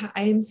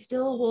am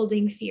still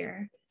holding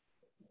fear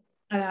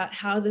about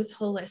how this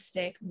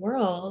holistic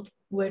world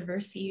would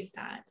receive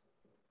that.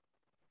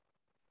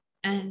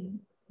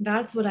 And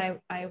that's what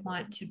I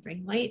want to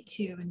bring light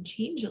to and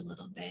change a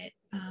little bit.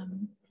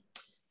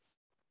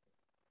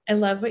 I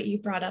love what you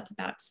brought up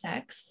about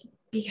sex,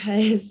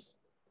 because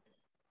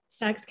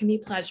sex can be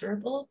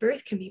pleasurable,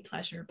 birth can be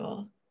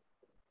pleasurable,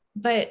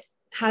 but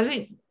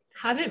haven't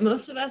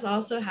most of us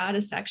also had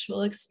a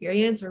sexual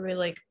experience where we're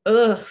like,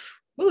 ugh,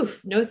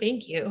 oof, no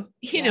thank you,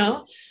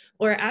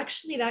 or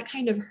actually that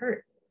kind of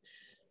hurt.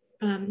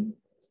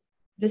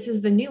 This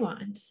is the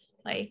nuance.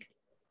 Like,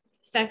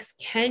 sex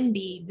can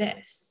be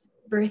this,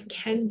 birth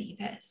can be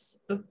this,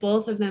 but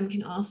both of them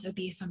can also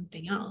be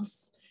something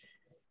else.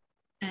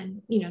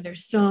 And,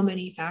 there's so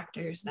many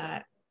factors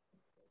that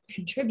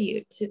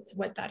contribute to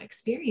what that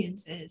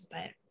experience is.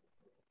 But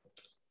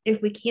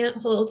if we can't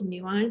hold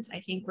nuance, I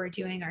think we're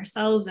doing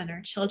ourselves and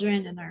our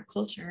children and our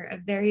culture a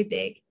very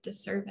big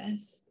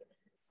disservice.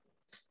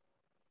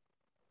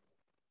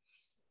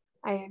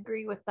 I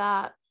agree with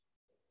that.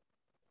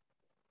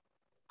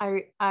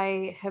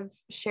 I have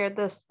shared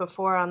this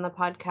before on the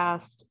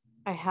podcast.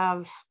 I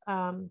have,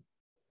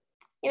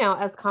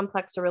 as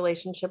complex a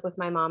relationship with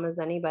my mom as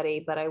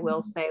anybody, but I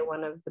will say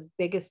one of the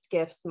biggest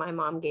gifts my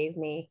mom gave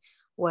me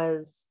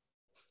was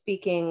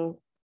speaking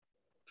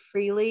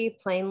freely,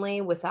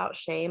 plainly, without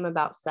shame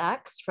about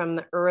sex from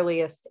the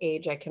earliest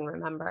age I can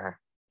remember.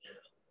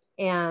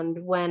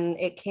 And when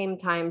it came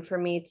time for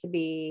me to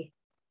be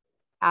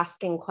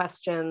asking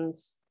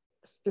questions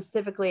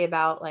specifically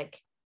about like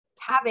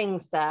having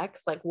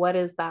sex, like what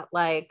is that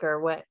like, or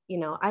what,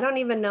 I don't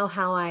even know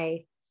how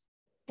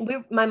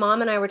my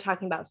mom and I were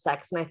talking about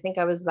sex, and I think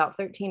I was about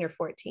 13 or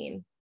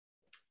 14.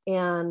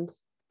 And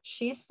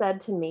she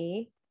said to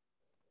me,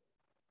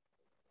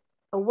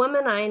 a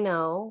woman I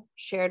know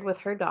shared with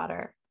her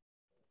daughter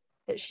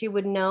that she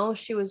would know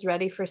she was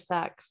ready for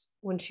sex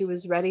when she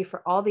was ready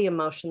for all the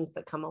emotions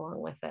that come along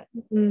with it.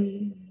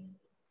 Mm.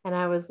 And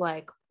I was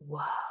like,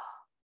 whoa.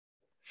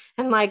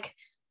 And like,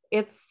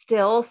 it's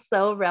still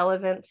so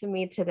relevant to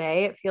me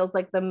today. It feels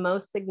like the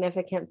most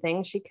significant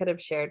thing she could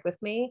have shared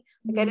with me.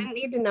 Like, I didn't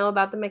need to know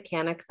about the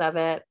mechanics of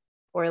it,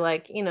 or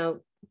like,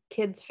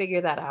 kids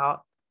figure that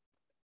out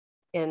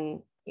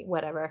in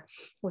whatever,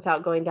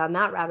 without going down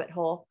that rabbit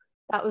hole.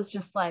 That was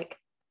just like,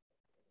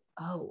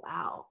 oh,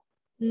 wow.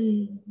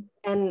 Mm.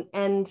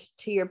 And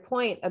to your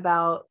point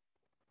about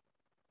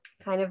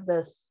kind of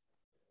this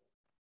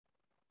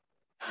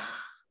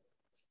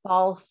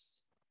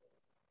false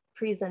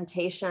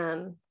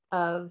presentation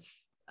of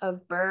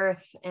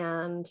birth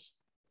and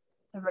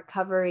the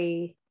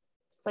recovery,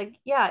 it's like,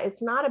 yeah,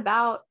 it's not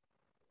about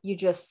you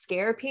just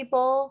scare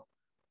people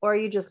or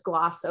you just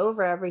gloss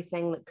over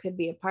everything that could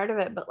be a part of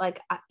it. But like,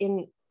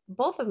 in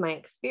both of my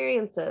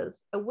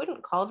experiences, I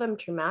wouldn't call them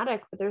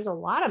traumatic, but there's a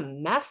lot of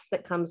mess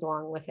that comes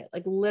along with it,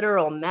 like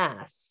literal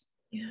mess.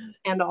 Yeah.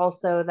 And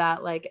also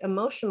that like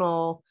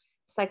emotional,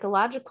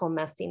 psychological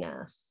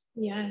messiness.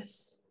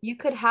 Yes. You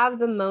could have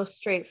the most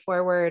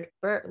straightforward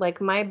birth.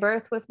 Like, my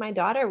birth with my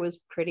daughter was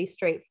pretty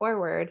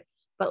straightforward,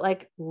 but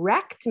like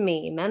wrecked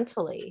me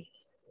mentally.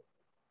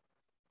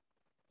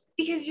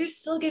 Because you're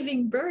still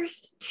giving birth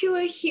to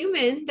a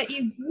human that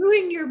you grew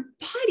in your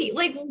body.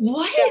 Like,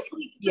 what? Yeah,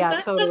 like, does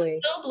that totally.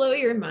 still blow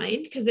your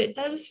mind? Because it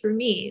does for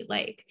me.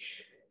 Like,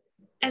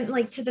 and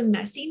like, to the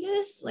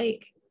messiness,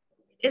 like,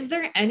 is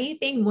there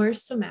anything more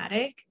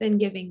somatic than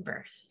giving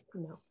birth?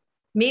 No.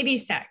 Maybe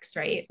sex,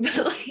 right?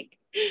 But like,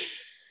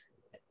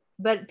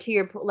 but to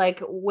your,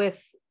 like,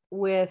 with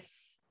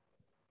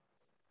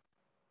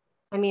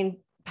I mean,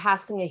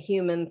 passing a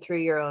human through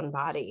your own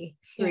body,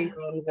 through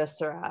your own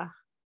viscera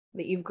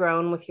that you've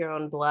grown with your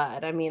own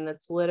blood. I mean,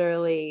 that's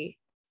literally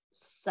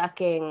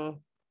sucking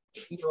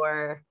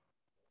your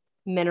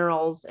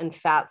minerals and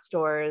fat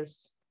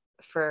stores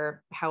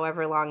for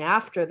however long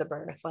after the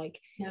birth. Like,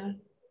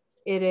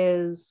 it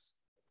is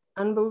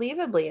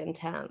unbelievably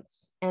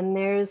intense. And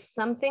there's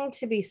something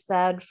to be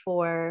said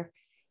for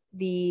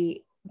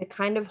the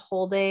kind of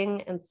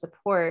holding and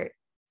support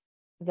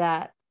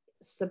that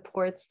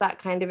supports that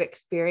kind of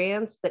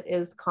experience that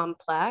is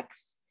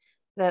complex,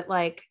 that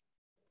like,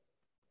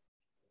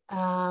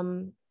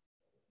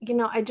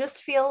 I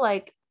just feel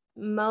like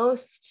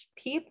most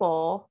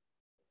people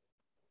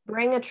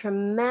bring a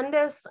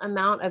tremendous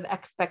amount of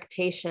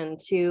expectation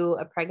to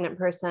a pregnant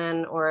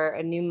person or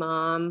a new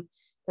mom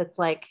that's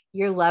like,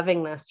 you're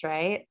loving this,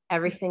 right?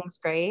 Everything's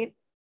great.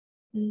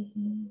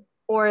 Mm-hmm.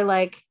 Or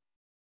like,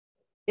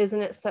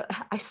 isn't it so?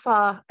 I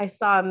saw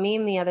a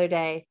meme the other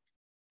day.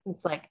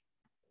 It's like,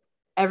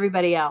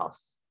 everybody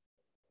else,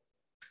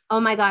 oh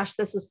my gosh,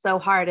 this is so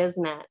hard,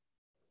 isn't it?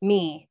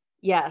 Me,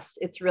 yes,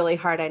 it's really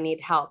hard. I need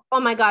help. Oh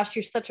my gosh,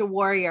 you're such a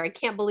warrior. I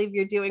can't believe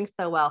you're doing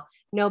so well.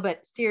 No,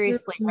 but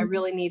seriously, I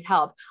really need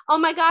help. Oh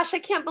my gosh, I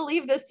can't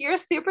believe this. You're a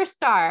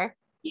superstar.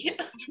 Yeah.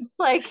 It's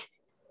like,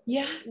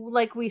 Yeah.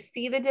 like we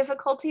see the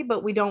difficulty,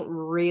 but we don't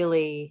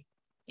really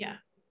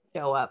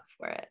show up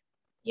for it.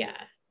 Yeah.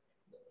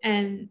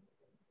 And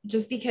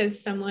just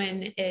because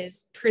someone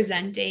is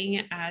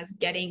presenting as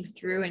getting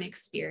through an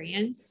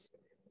experience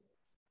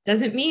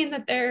doesn't mean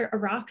that they're a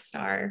rock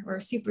star or a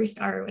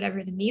superstar or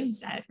whatever the meme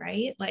said,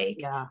 right? Like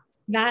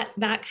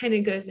that kind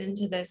of goes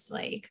into this,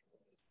 like,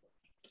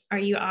 are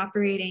you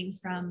operating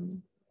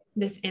from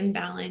this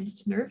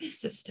imbalanced nervous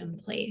system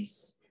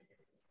place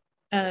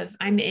of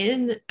I'm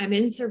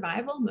in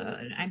survival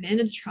mode, I'm in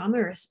a trauma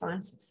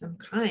response of some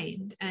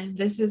kind, and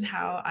this is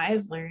how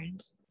I've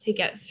learned to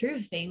get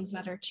through things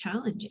that are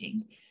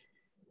challenging.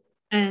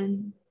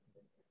 And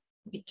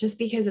just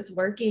because it's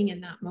working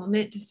in that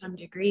moment to some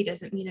degree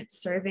doesn't mean it's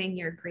serving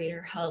your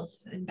greater health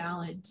and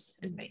balance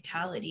and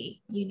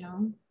vitality, you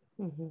know?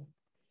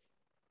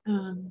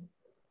 Mm-hmm.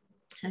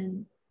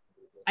 And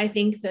I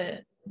think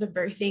the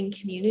birthing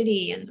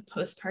community and the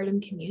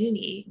postpartum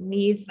community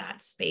needs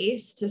that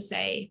space to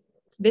say,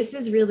 this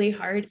is really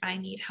hard, I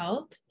need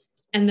help.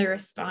 And the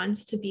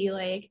response to be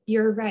like,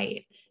 you're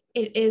right,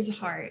 it is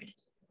hard.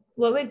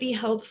 What would be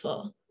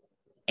helpful?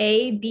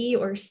 A, B,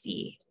 or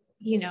C,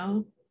 you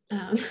know?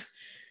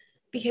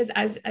 Because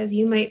as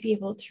you might be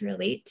able to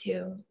relate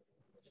to,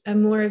 a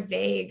more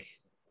vague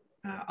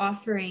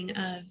offering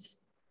of,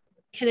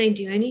 can I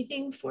do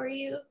anything for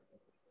you?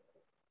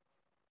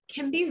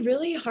 Can be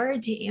really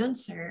hard to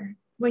answer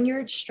when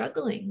you're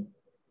struggling.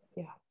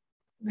 Yeah.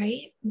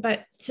 Right.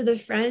 But to the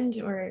friend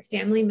or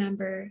family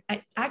member,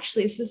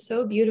 actually, this is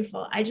so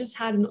beautiful. I just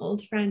had an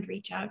old friend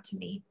reach out to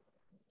me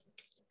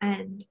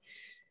and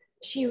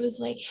she was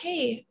like,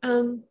 hey,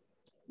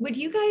 would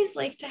you guys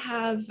like to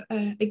have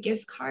a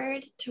gift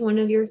card to one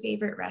of your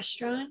favorite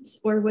restaurants,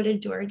 or would a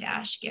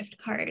DoorDash gift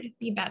card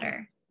be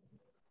better?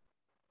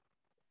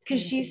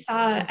 Because she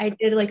saw I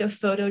did like a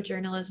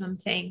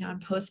photojournalism thing on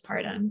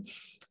postpartum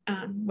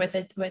with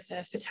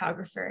a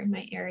photographer in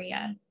my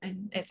area,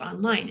 and it's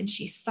online, and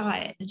she saw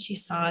it and she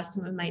saw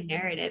some of my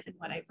narrative and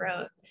what I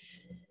wrote.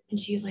 And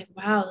she was like,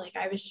 wow, like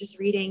I was just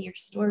reading your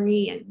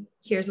story and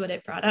here's what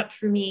it brought up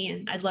for me.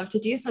 And I'd love to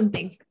do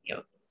something for you.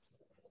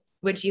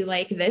 Would you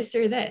like this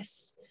or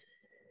this?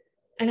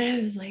 And I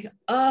was like,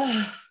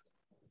 oh,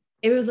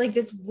 it was like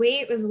this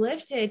weight was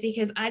lifted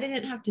because I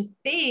didn't have to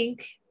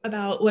think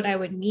about what I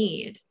would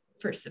need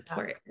for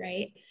support,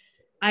 right?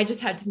 I just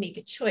had to make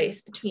a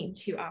choice between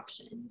two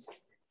options.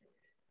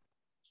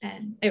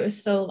 And it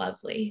was so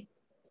lovely.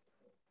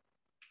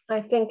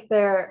 I think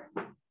they're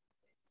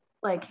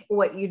like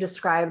what you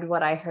described,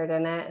 what I heard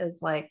in it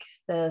is like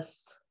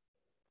this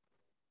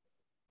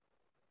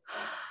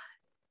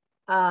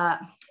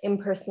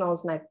impersonal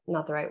is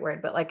not the right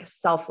word, but like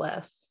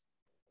selfless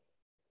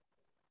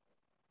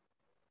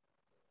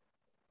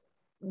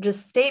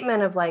just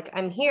statement of like,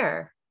 I'm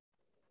here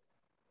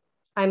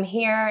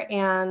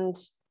and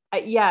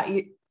yeah,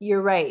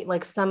 you're right.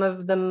 Like some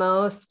of the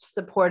most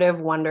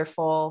supportive,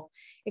 wonderful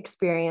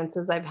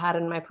experiences I've had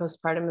in my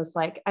postpartum is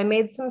like, I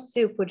made some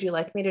soup. Would you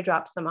like me to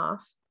drop some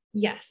off?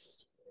 Yes.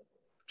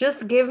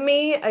 Just give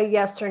me a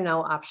yes or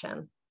no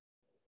option.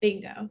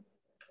 Bingo.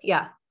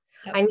 Yeah.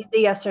 Yep. I need the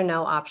yes or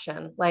no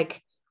option.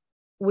 Like,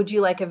 would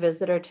you like a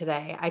visitor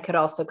today? I could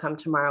also come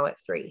tomorrow at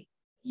 3.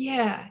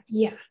 Yeah.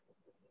 Yeah.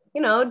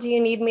 You know, do you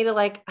need me to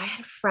like, I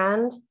had a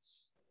friend,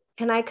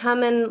 can I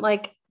come and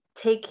like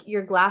take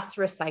your glass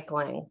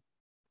recycling?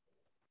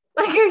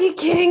 Like, are you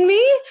kidding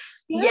me?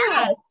 Yeah.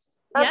 Yes.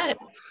 That's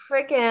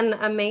freaking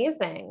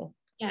amazing.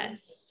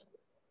 Yes.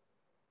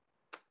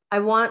 I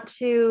want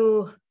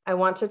to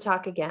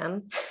talk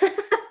again.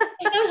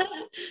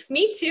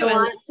 Me too. I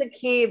want to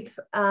keep,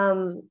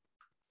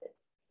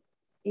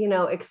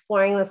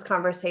 exploring this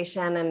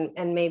conversation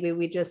and maybe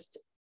we just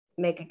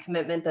make a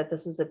commitment that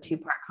this is a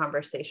 2-part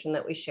conversation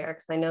that we share.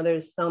 Because I know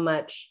there's so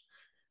much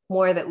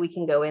more that we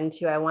can go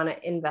into. I want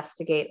to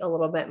investigate a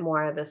little bit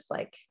more of this,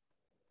 like,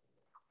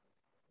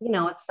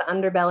 it's the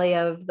underbelly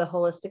of the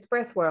holistic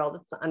birth world.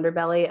 It's the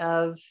underbelly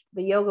of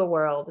the yoga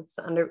world. It's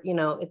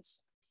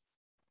the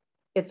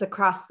it's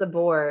across the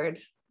board,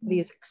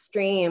 these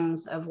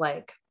extremes of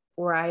like,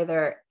 where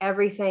either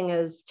everything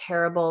is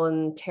terrible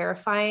and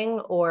terrifying,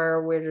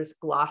 or we're just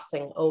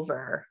glossing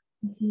over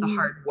the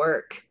hard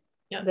work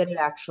that it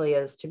actually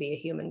is to be a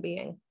human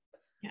being.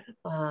 Yeah.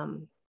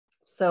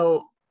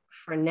 So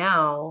for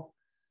now,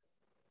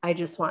 I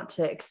just want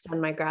to extend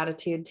my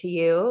gratitude to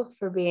you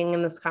for being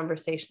in this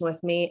conversation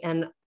with me,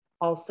 and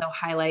also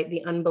highlight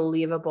the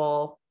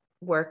unbelievable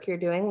work you're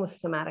doing with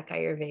Somatic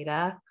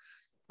Ayurveda,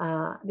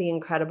 the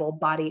incredible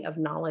body of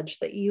knowledge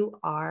that you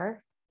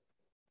are,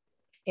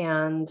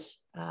 and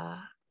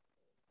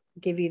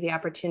give you the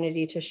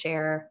opportunity to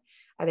share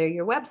either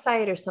your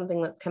website or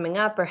something that's coming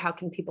up, or how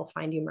can people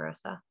find you,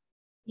 Marissa?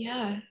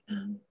 Yeah.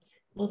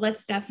 Well,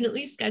 let's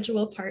definitely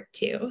schedule part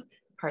 2.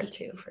 Part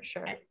 2, for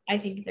sure. I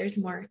think there's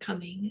more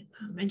coming.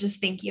 And just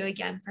thank you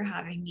again for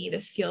having me.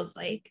 This feels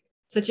like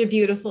such a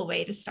beautiful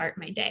way to start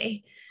my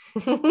day.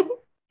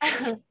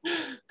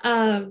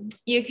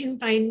 You can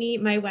find me,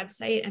 my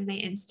website and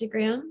my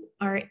Instagram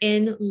are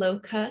in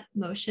Lokah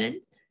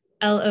Motion,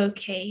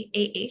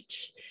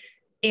 LOKAH.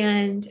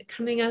 And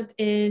coming up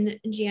in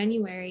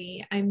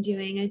January, I'm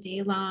doing a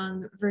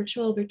day-long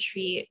virtual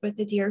retreat with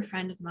a dear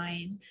friend of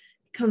mine,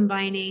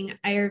 combining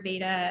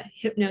Ayurveda,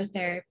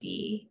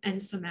 hypnotherapy, and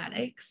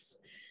somatics.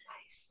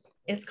 Nice.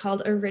 It's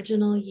called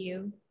Original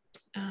You,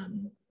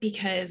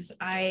 because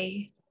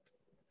I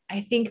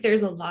think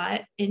there's a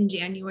lot in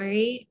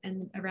January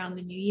and around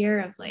the new year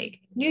of like,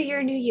 new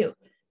year, new you,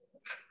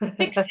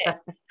 fix it,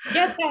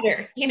 get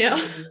better,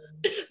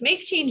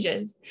 make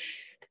changes.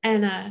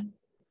 And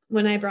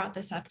when I brought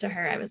this up to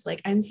her, I was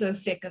like, I'm so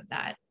sick of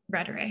that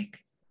rhetoric.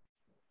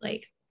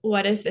 Like,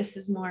 what if this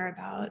is more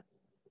about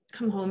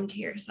come home to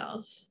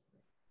yourself?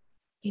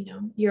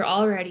 You're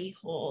already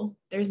whole.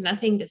 There's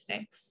nothing to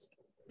fix.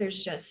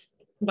 There's just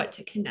what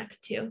to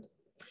connect to.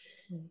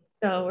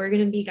 So we're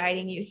going to be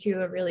guiding you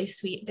through a really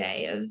sweet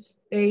day of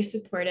very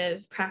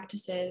supportive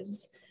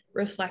practices,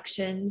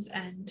 reflections,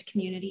 and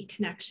community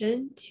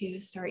connection to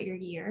start your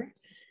year.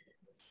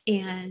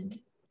 And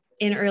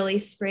in early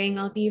spring,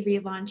 I'll be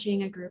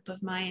relaunching a group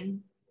of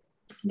mine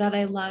that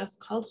I love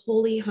called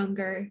Holy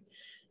Hunger,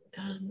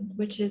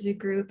 which is a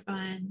group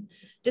on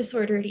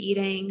disordered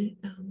eating,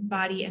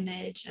 body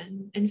image,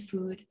 and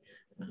food.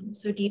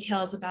 So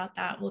details about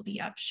that will be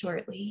up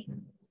shortly.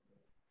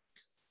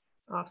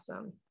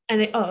 Awesome.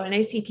 And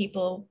I see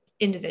people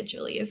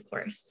individually, of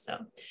course. So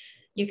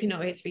you can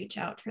always reach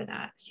out for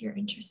that if you're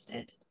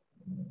interested.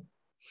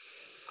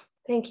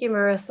 Thank you,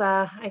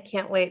 Marissa. I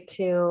can't wait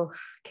to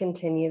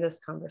continue this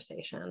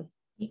conversation.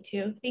 Me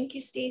too. Thank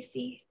you,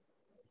 Stacy.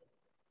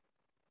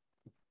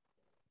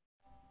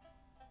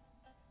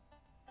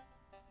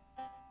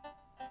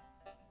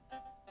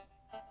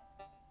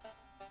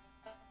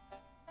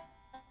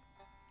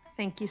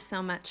 Thank you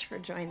so much for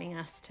joining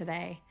us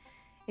today.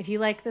 If you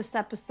like this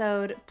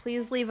episode,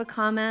 please leave a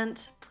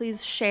comment,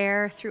 please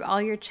share through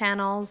all your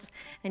channels,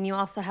 and you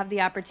also have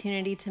the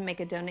opportunity to make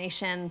a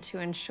donation to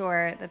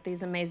ensure that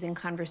these amazing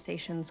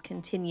conversations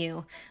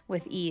continue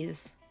with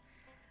ease.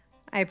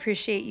 I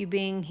appreciate you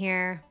being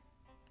here.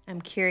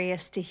 I'm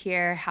curious to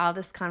hear how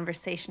this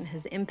conversation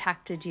has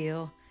impacted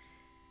you,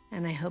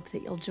 and I hope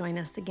that you'll join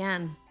us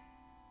again.